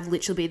medication, and I've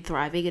literally been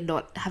thriving and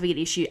not having an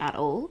issue at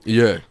all.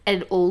 Yeah.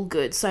 And all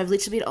good. So I've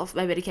literally been off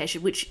my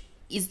medication, which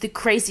is the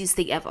craziest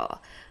thing ever,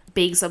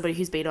 being somebody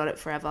who's been on it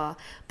forever.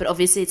 But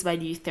obviously it's my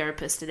new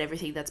therapist and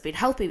everything that's been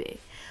helping me.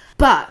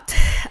 But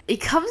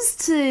it comes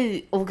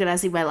to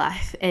organising my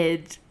life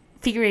and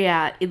figuring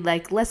out in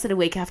like less than a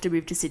week I have to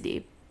move to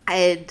Sydney.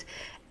 And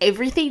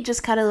everything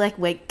just kind of like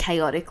went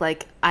chaotic.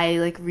 Like, I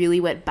like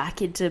really went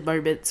back into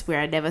moments where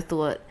I never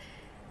thought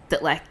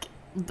that, like,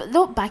 but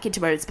not back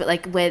into moments, but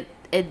like went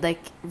and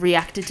like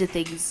reacted to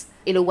things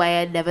in a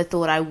way I never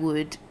thought I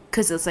would,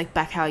 because it's like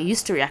back how I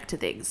used to react to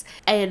things.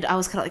 And I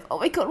was kind of like, oh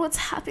my god, what's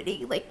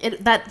happening? Like,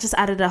 that just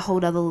added a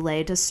whole other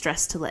layer to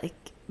stress to like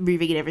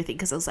moving and everything,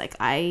 because I was like,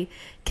 I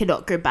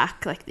cannot go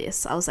back like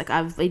this. I was like,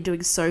 I've been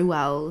doing so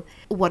well.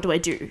 What do I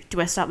do?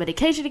 Do I start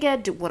medication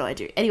again? What do I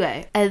do?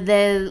 Anyway, and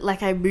then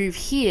like I move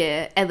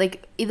here, and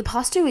like in the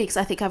past 2 weeks,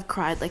 I think I've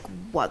cried like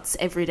once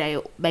every day,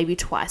 or maybe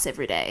twice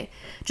every day,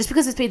 just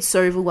because it's been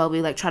so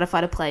overwhelming, like trying to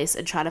find a place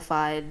and trying to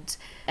find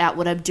out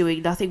what I'm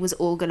doing. Nothing was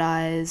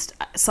organized.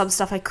 Some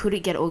stuff I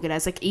couldn't get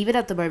organized. Like, even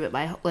at the moment,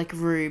 my like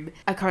room,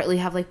 I currently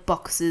have like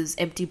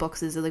empty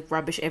boxes and like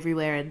rubbish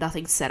everywhere, and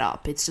nothing's set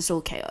up. It's just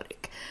all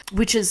chaotic,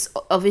 which has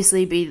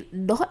obviously been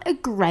not a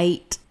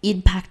great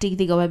impacting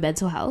thing on my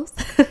mental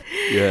health.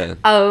 Yeah.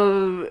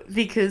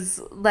 Because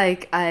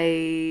like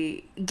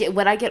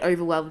when I get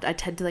overwhelmed, I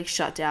tend to like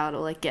shut down,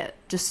 or like get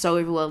just so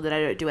overwhelmed that I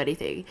don't do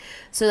anything.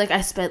 So like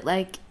I spent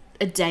like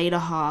a day and a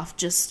half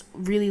just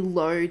really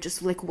low,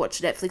 just like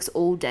watch Netflix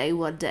all day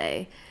one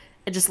day,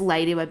 and just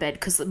laid in my bed,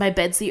 because my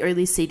bed's the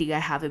only seating I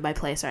have in my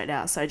place right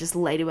now. So I just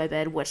laid in my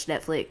bed, watched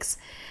Netflix,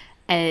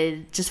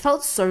 and just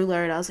felt so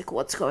low, and I was like,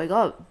 what's going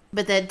on?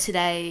 But then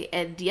today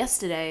and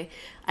yesterday,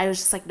 I was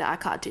just like, no, I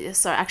can't do this.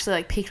 So I actually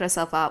like picked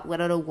myself up,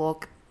 went on a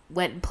walk,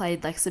 went and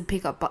played like some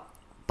pickup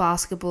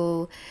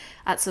basketball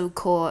at some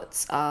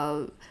courts,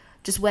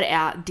 just went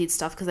out and did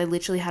stuff, because I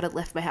literally hadn't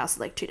left my house in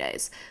like 2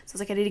 days. So I was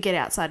like, I need to get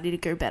outside, I need to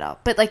go better.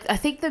 But like, I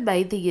think the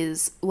main thing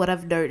is, what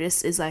I've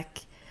noticed is like,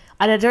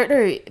 and I don't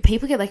know,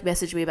 people can like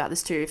message me about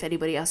this too if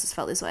anybody else has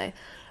felt this way,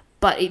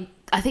 but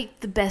I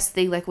think the best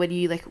thing, like when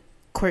you like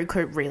quote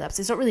unquote relapse,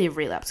 it's not really a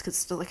relapse because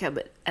it's not like I'm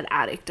an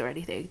addict or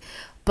anything,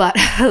 but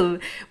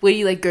when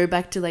you like go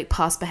back to like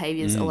past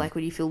behaviors, or like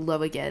when you feel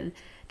low again,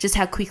 just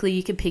how quickly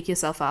you can pick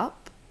yourself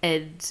up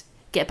and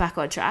get back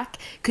on track.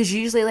 Because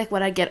usually like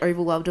when I get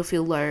overwhelmed or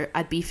feel low,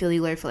 I'd be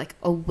feeling low for like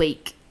a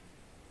week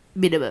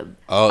minimum.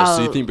 Oh,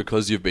 so you think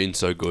because you've been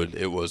so good,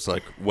 it was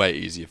like way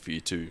easier for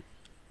you to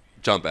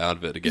jump out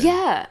of it again?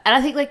 Yeah. And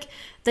I think like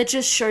that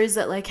just shows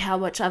that like how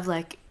much I've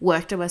like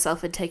worked on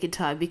myself and taken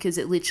time, because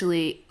it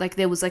literally like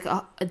there was like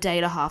a day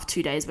and a half,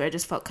 2 days where I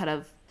just felt kind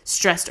of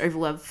stressed,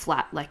 overwhelmed,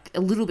 flat, like a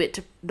little bit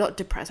not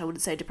depressed, I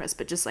wouldn't say depressed,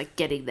 but just like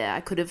getting there.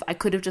 I could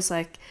have just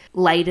like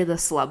laid in the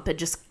slump and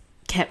just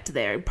kept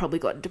there and probably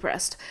gotten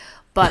depressed.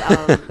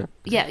 But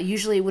yeah,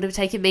 usually it would have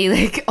taken me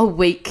like a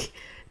week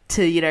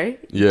to, you know,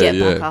 get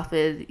back up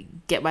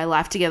and get my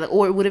life together.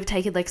 Or it would have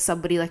taken like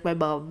somebody like my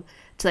mum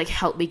to like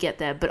help me get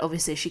there. But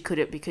obviously she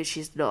couldn't because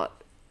she's not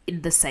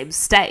in the same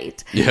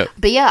state. Yeah.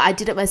 But yeah, I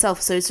did it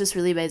myself. So it's just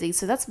really amazing.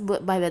 So that's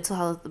my mental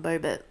health at the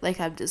moment. Like,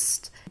 I'm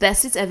just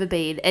best it's ever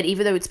been. And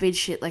even though it's been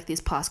shit like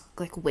this past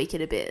like week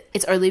and a bit,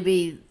 it's only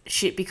been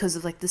shit because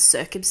of like the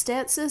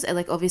circumstances. And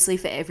like obviously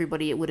for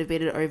everybody it would have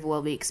been an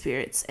overwhelming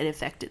experience and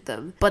affected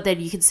them. But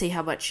then you can see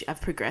how much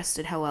I've progressed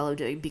and how well I'm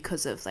doing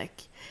because of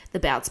like the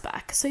bounce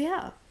back. So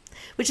yeah.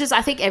 Which is,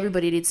 I think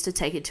everybody needs to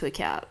take into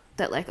account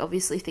that like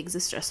obviously things are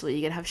stressful.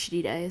 You're going to have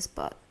shitty days,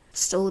 but it's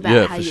still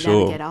about how you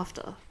navigate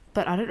after.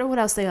 But I don't know what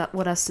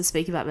else to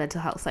speak about mental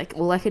health. Like,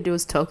 all I can do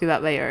is talk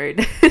about my own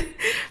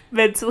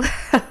mental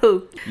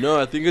health. No,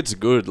 I think it's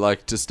good,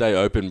 like, to stay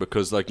open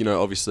because, like, you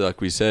know, obviously,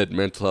 like we said,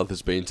 mental health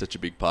has been such a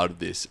big part of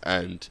this,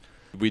 and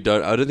I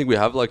don't think we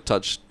have, like,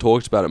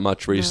 talked about it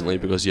much recently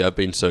because you have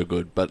been so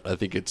good, but I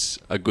think it's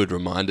a good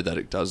reminder that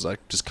it does,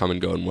 like, just come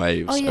and go in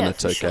waves, and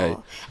that's okay.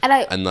 Sure.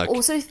 And like,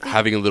 also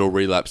having a little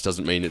relapse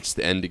doesn't mean it's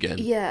the end again.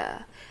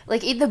 Yeah.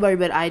 Like, in the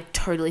moment, I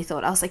totally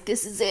thought, I was like,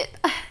 this is it.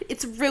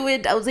 It's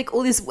ruined. I was like,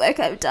 all this work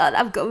I've done,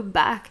 I'm going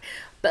back.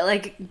 But,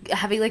 like,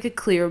 having, like, a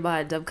clearer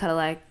mind, I'm kind of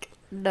like,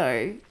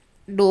 no.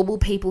 Normal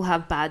people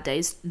have bad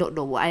days. Not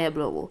normal. I am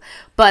normal.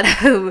 But,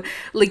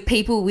 like,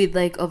 people with,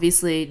 like,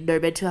 obviously no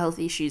mental health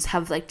issues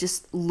have, like,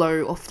 just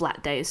low or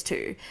flat days,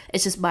 too.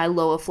 It's just my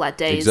lower flat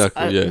days look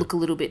a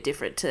little bit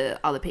different to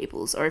other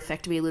people's or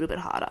affect me a little bit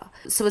harder.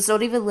 So it's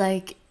not even,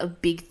 like, a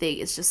big thing.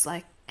 It's just,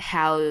 like,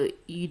 how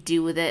you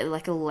deal with it and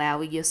like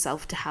allowing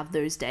yourself to have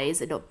those days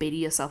and not beating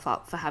yourself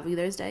up for having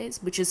those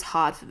days, which is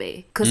hard for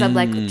me because I'm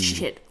like,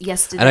 shit,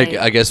 yesterday. And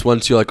I guess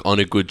once you're like on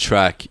a good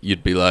track,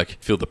 you'd be like,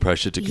 feel the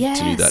pressure to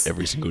continue that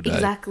every single day.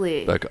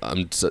 Exactly. Like,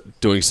 I'm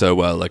doing so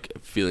well, like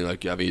feeling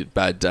like you're having a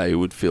bad day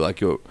would feel like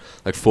you're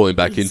like falling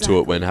back into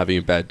it when having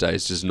a bad day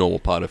is just a normal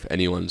part of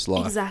anyone's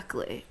life.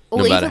 Exactly.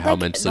 No matter how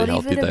mentally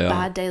healthy they are. Not even a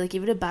bad day, like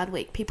even a bad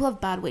week. People have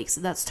bad weeks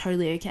and that's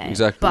totally okay.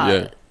 Exactly,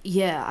 but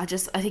yeah, I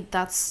think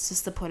that's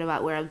just the point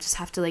about where I just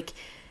have to like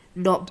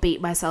not beat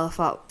myself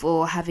up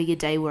for having a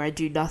day where I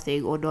do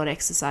nothing or not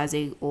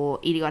exercising or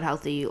eating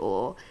unhealthy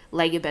or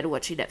laying in bed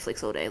watching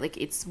Netflix all day. Like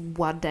it's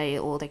one day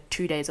or like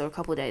 2 days or a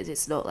couple of days.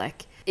 It's not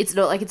like it's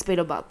been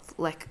a month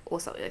like or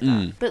something like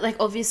that. But like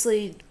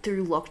obviously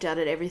through lockdown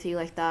and everything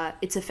like that,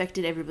 it's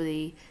affected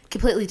everybody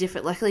completely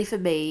different. Luckily for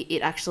me,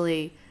 it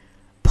actually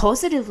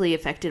positively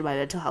affected my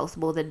mental health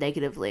more than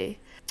negatively,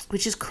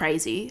 which is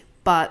crazy.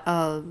 But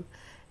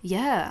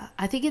yeah,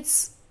 I think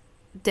it's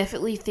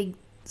definitely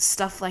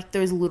stuff like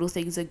those little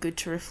things are good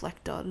to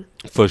reflect on.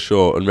 For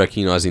sure, and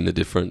recognizing the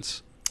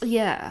difference.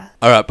 Yeah.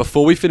 All right,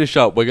 before we finish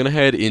up, we're going to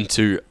head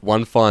into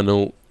one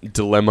final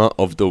dilemma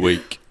of the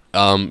week.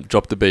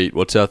 Drop the beat.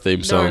 What's our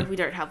theme song? No, we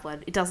don't have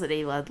one. It doesn't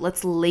need one.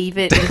 Let's leave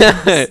it.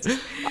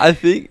 I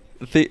think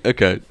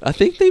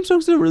theme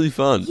songs are really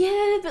fun.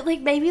 Yeah, but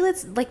like maybe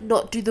let's like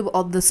not do them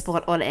on the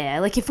spot on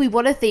air. Like if we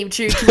want a theme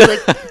tune, can we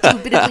like do a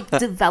bit of like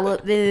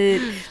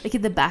development like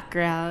in the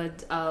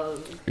background?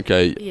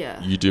 Okay.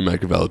 Yeah. You do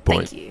make a valid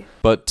point. Thank you.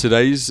 But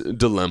today's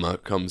dilemma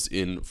comes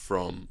in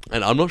from,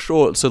 and I'm not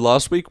sure. So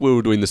last week we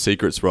were doing the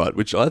secrets, right?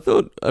 Which I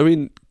thought, I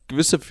mean, give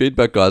us some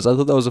feedback, guys. I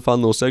thought that was a fun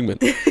little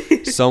segment.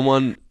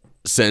 Someone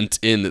sent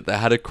in that they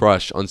had a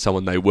crush on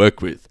someone they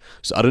work with.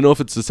 So I don't know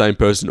if it's the same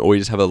person or we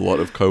just have a lot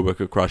of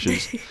co-worker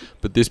crushes.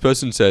 But this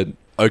person said,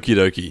 okie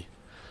dokie,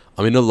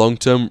 I'm in a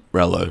long-term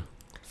relo,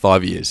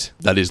 5 years.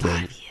 That is long.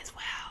 5 years,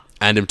 wow.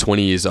 And I'm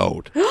 20 years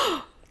old.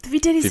 The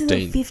video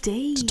is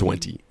 15 to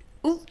 20.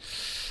 Ooh.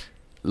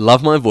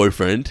 Love my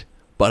boyfriend,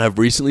 but have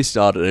recently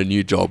started a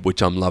new job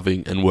which I'm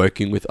loving and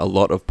working with a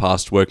lot of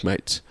past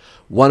workmates.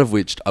 One of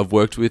which I've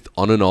worked with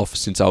on and off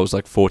since I was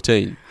like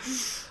 14.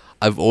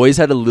 I've always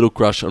had a little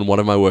crush on one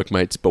of my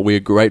workmates, but we are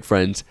great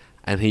friends,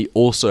 and he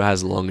also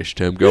has a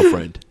longish-term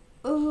girlfriend.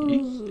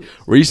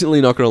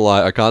 Recently, not going to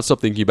lie, I can't stop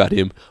thinking about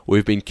him.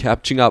 We've been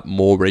catching up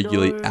more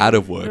regularly out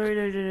of work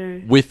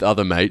with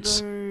other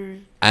mates,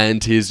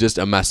 and he's just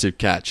a massive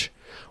catch.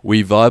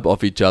 We vibe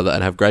off each other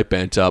and have great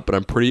banter, but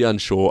I'm pretty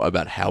unsure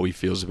about how he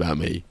feels about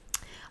me.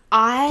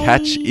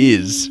 Catch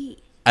is,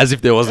 as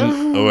if there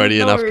wasn't already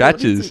enough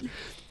catches.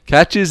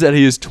 Catch is that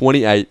he is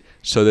 28,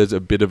 so there's a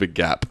bit of a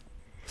gap.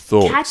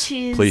 Thoughts?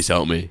 Please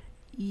help me.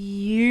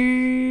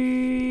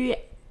 You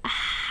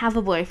have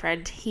a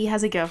boyfriend. He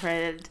has a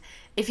girlfriend.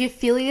 If you're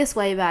feeling this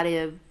way about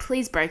him,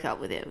 please break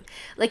up with him.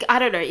 Like, I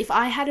don't know. If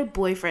I had a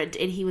boyfriend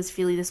and he was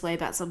feeling this way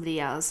about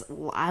somebody else,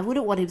 I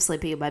wouldn't want him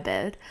sleeping in my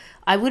bed.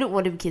 I wouldn't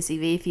want him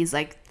kissing me if he's,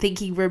 like,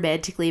 thinking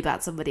romantically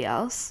about somebody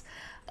else.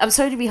 I'm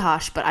sorry to be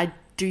harsh, but I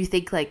do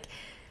think, like,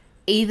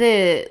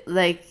 either,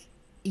 like,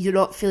 you're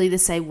not feeling the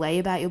same way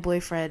about your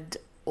boyfriend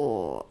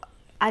or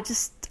I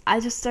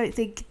just don't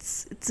think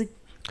it's a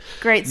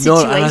great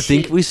situation. No, and I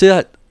think we see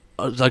that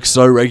like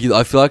so regular.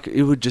 I feel like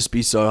it would just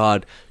be so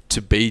hard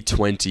to be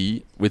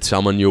 20 with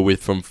someone you're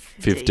with from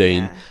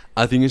 15. Yeah.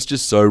 I think it's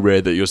just so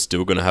rare that you're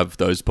still going to have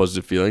those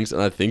positive feelings.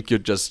 And I think you're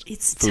just,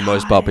 for the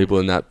most part, people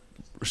in that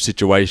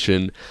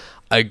situation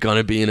are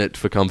gonna be in it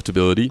for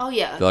comfortability. Oh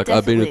yeah, They're like,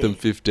 I've been with them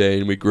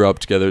 15. We grew up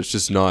together. It's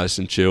just nice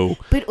and chill.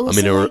 But also,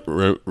 I'm in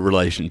a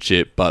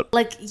relationship, but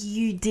like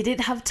you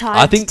didn't have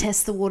time to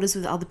test the waters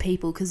with other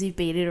people because you've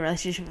been in a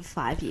relationship for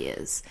 5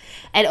 years,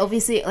 and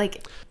obviously,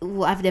 like,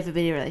 well, I've never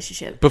been in a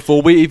relationship.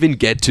 Before we even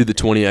get to the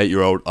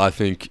 28-year-old, I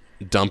think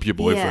dump your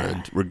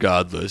boyfriend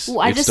regardless.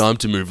 Well, it's time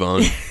to move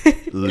on.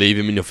 Leave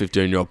him in your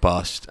 15-year-old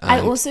past.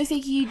 I also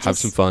think you just have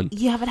some fun.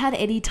 You haven't had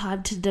any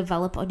time to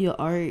develop on your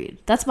own.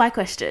 That's my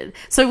question.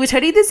 So we're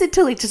turning this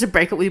into like just a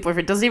breakup with your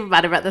boyfriend. Doesn't even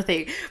matter about the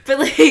thing. But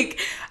like,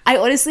 I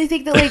honestly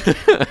think that like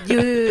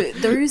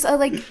those are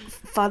like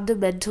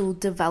fundamental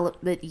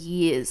development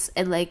years,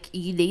 and like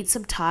you need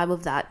some time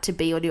of that to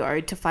be on your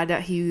own to find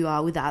out who you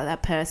are without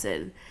that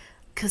person.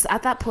 Because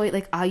at that point,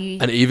 like, are you?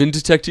 And even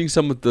detecting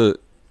some of the.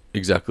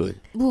 Exactly.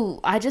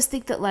 Well, I just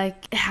think that,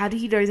 like, how do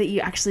you know that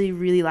you actually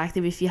really like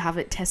them if you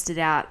haven't tested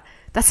out?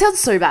 That sounds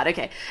so bad.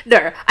 Okay.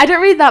 No, I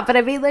don't mean that, but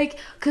I mean, like,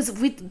 because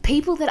with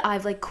people that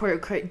I've, like, quote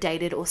unquote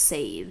dated or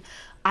seen,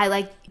 I,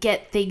 like,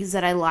 get things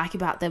that I like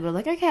about them. I'm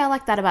like, okay, I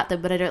like that about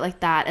them, but I don't like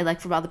that. And,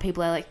 like, from other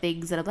people, I like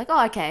things that I'm like,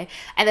 oh, okay.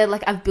 And then,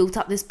 like, I've built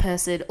up this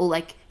person or,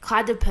 like,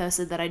 kind of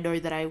person that I know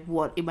that I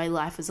want in my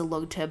life as a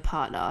long-term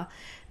partner,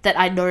 that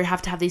I know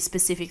have to have these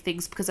specific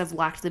things because I've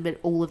liked them in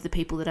all of the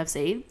people that I've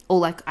seen, or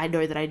like I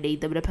know that I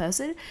need them in a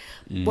person.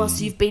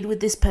 Whilst you've been with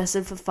this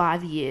person for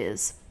 5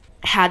 years,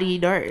 how do you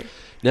know?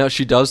 Now,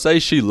 she does say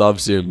she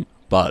loves him,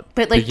 but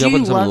like, picking up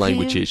on some of the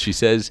language here,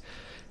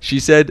 she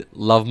said,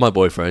 love my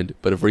boyfriend,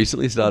 but have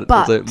recently started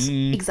to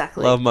say,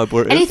 exactly, love my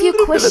boyfriend. And if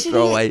you're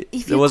questioning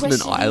it, there wasn't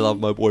an I love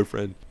my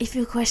boyfriend. If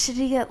you're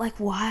questioning it, like,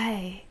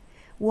 why?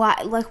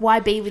 Why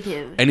be with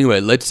him? Anyway,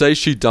 let's say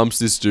she dumps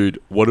this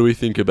dude. What do we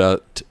think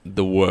about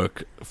the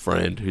work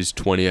friend who's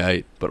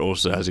 28 but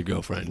also has a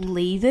girlfriend?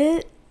 Leave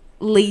it.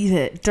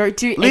 Don't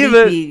do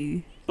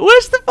anything.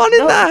 Where's the fun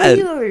in that?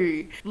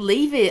 You.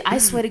 Leave it. I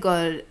swear to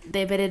God,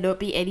 there better not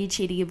be any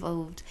cheating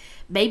involved.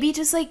 Maybe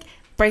just like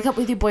break up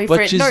with your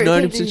boyfriend. But she's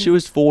known him since she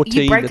was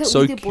 14. You break That's up so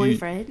with your cute.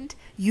 boyfriend.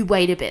 You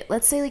wait a bit.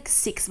 Let's say like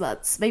 6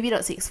 months. Maybe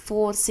not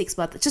 4 to 6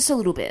 months. Just a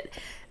little bit.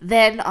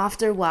 Then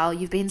after a while,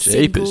 you've been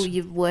single,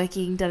 you're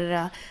working,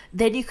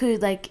 Then you could,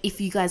 like,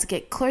 if you guys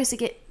get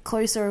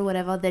closer or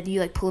whatever, then you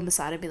like pull him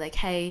aside and be like,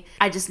 hey,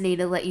 I just need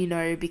to let you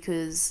know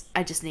because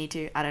I just need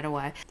to. I don't know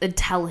why. And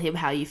tell him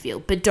how you feel.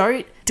 But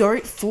don't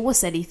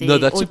force anything. No,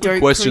 that's a good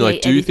question.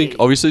 Like, do you think,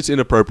 obviously it's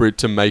inappropriate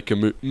to make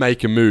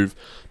a move,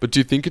 but do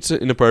you think it's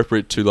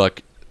inappropriate to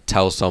like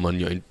tell someone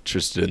you're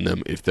interested in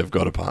them if they've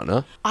got a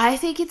partner? I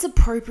think it's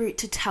appropriate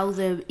to tell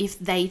them if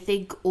they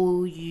think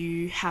all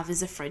you have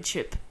is a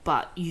friendship,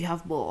 but you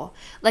have more.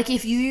 Like,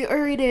 if you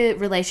are in a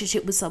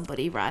relationship with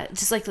somebody, right?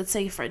 Just like, let's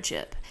say a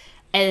friendship,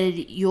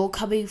 and you're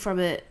coming from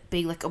it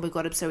being like, oh my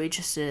God, I'm so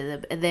interested in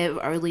them, and they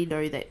only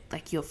know that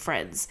like you're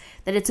friends,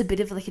 then it's a bit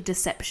of like a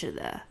deception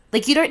there.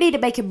 Like, you don't need to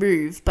make a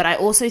move, but I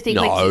also think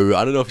I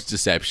don't know if it's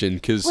deception,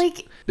 because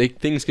like,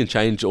 things can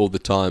change all the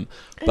time.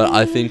 But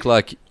I think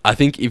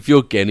if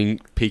you're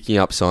picking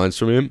up signs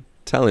from him,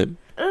 tell him.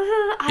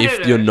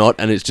 If you're not,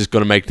 and it's just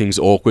going to make things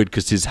awkward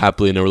because he's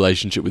happily in a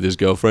relationship with his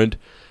girlfriend,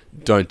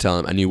 don't tell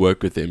him. And you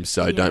work with him,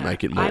 so don't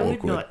make it more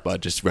awkward by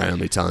just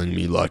randomly telling him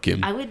you like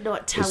him. I would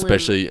not tell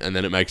him. And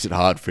then it makes it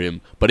hard for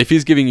him. But if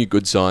he's giving you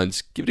good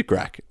signs, give it a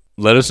crack.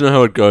 Let us know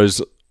how it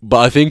goes. But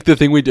I think the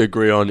thing we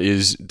agree on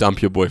is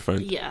dump your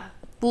boyfriend. Yeah.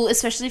 Well,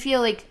 especially if you're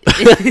like,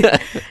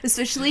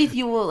 especially if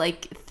you were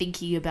like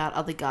thinking about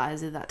other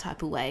guys in that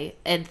type of way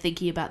and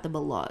thinking about them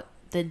a lot,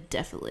 then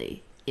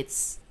definitely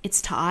it's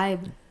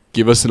time.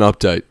 Give us an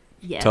update.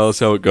 Yes. Tell us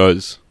how it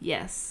goes.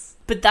 Yes.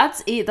 But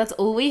that's it. That's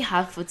all we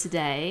have for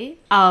today.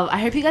 I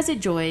hope you guys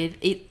enjoyed.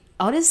 It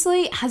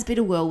honestly has been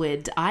a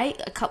whirlwind. I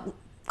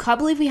can't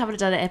believe we haven't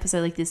done an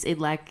episode like this in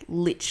like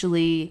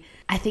literally,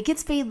 I think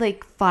it's been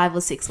like 5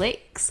 or 6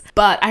 weeks.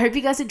 But I hope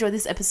you guys enjoyed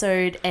this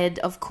episode. And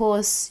of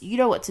course, you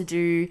know what to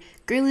do.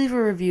 Go leave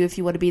a review if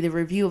you want to be the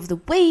review of the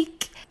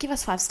week. Give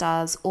us 5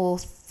 stars or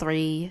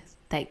 3.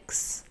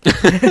 Thanks.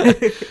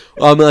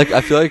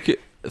 I feel like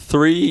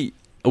 3...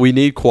 We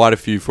need quite a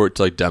few for it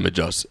to like damage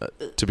us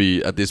to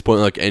be at this point.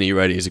 Like, any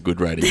rating is a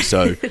good rating.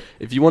 So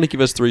if you want to give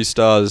us 3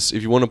 stars,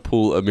 if you want to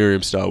pull a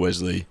Miriam Star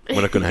Wesley,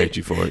 we're not going to hate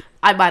you for it.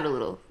 I might a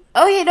little.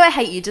 Oh yeah, no, I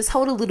hate you. Just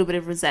hold a little bit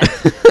of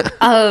resentment.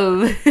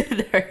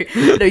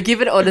 No, give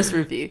an honest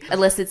review.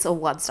 Unless it's a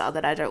 1 star,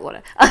 that I don't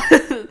want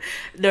to.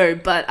 No,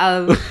 but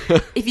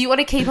if you want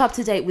to keep up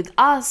to date with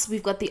us,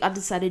 we've got the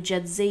Undecided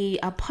Gen Z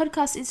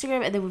podcast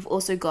Instagram, and then we've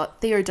also got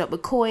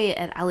Theo.McCoy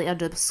and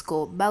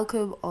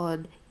Ali_Malcolm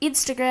on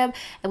Instagram,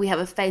 and we have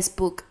a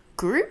Facebook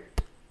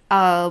group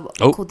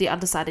called the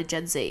Undecided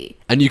Gen Z.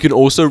 And you can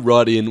also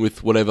write in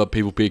with whatever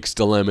people picks,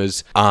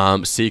 dilemmas,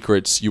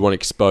 secrets you want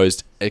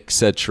exposed,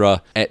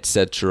 etc.,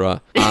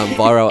 etc., via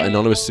our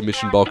anonymous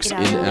submission box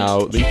in our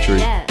link tree.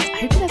 Yes, I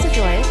hope you guys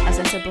enjoyed, as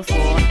I said before,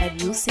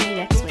 and we'll see you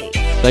next week.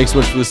 Thanks so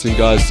much for listening,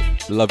 guys.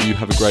 Love you.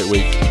 Have a great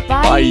week.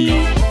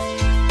 Bye.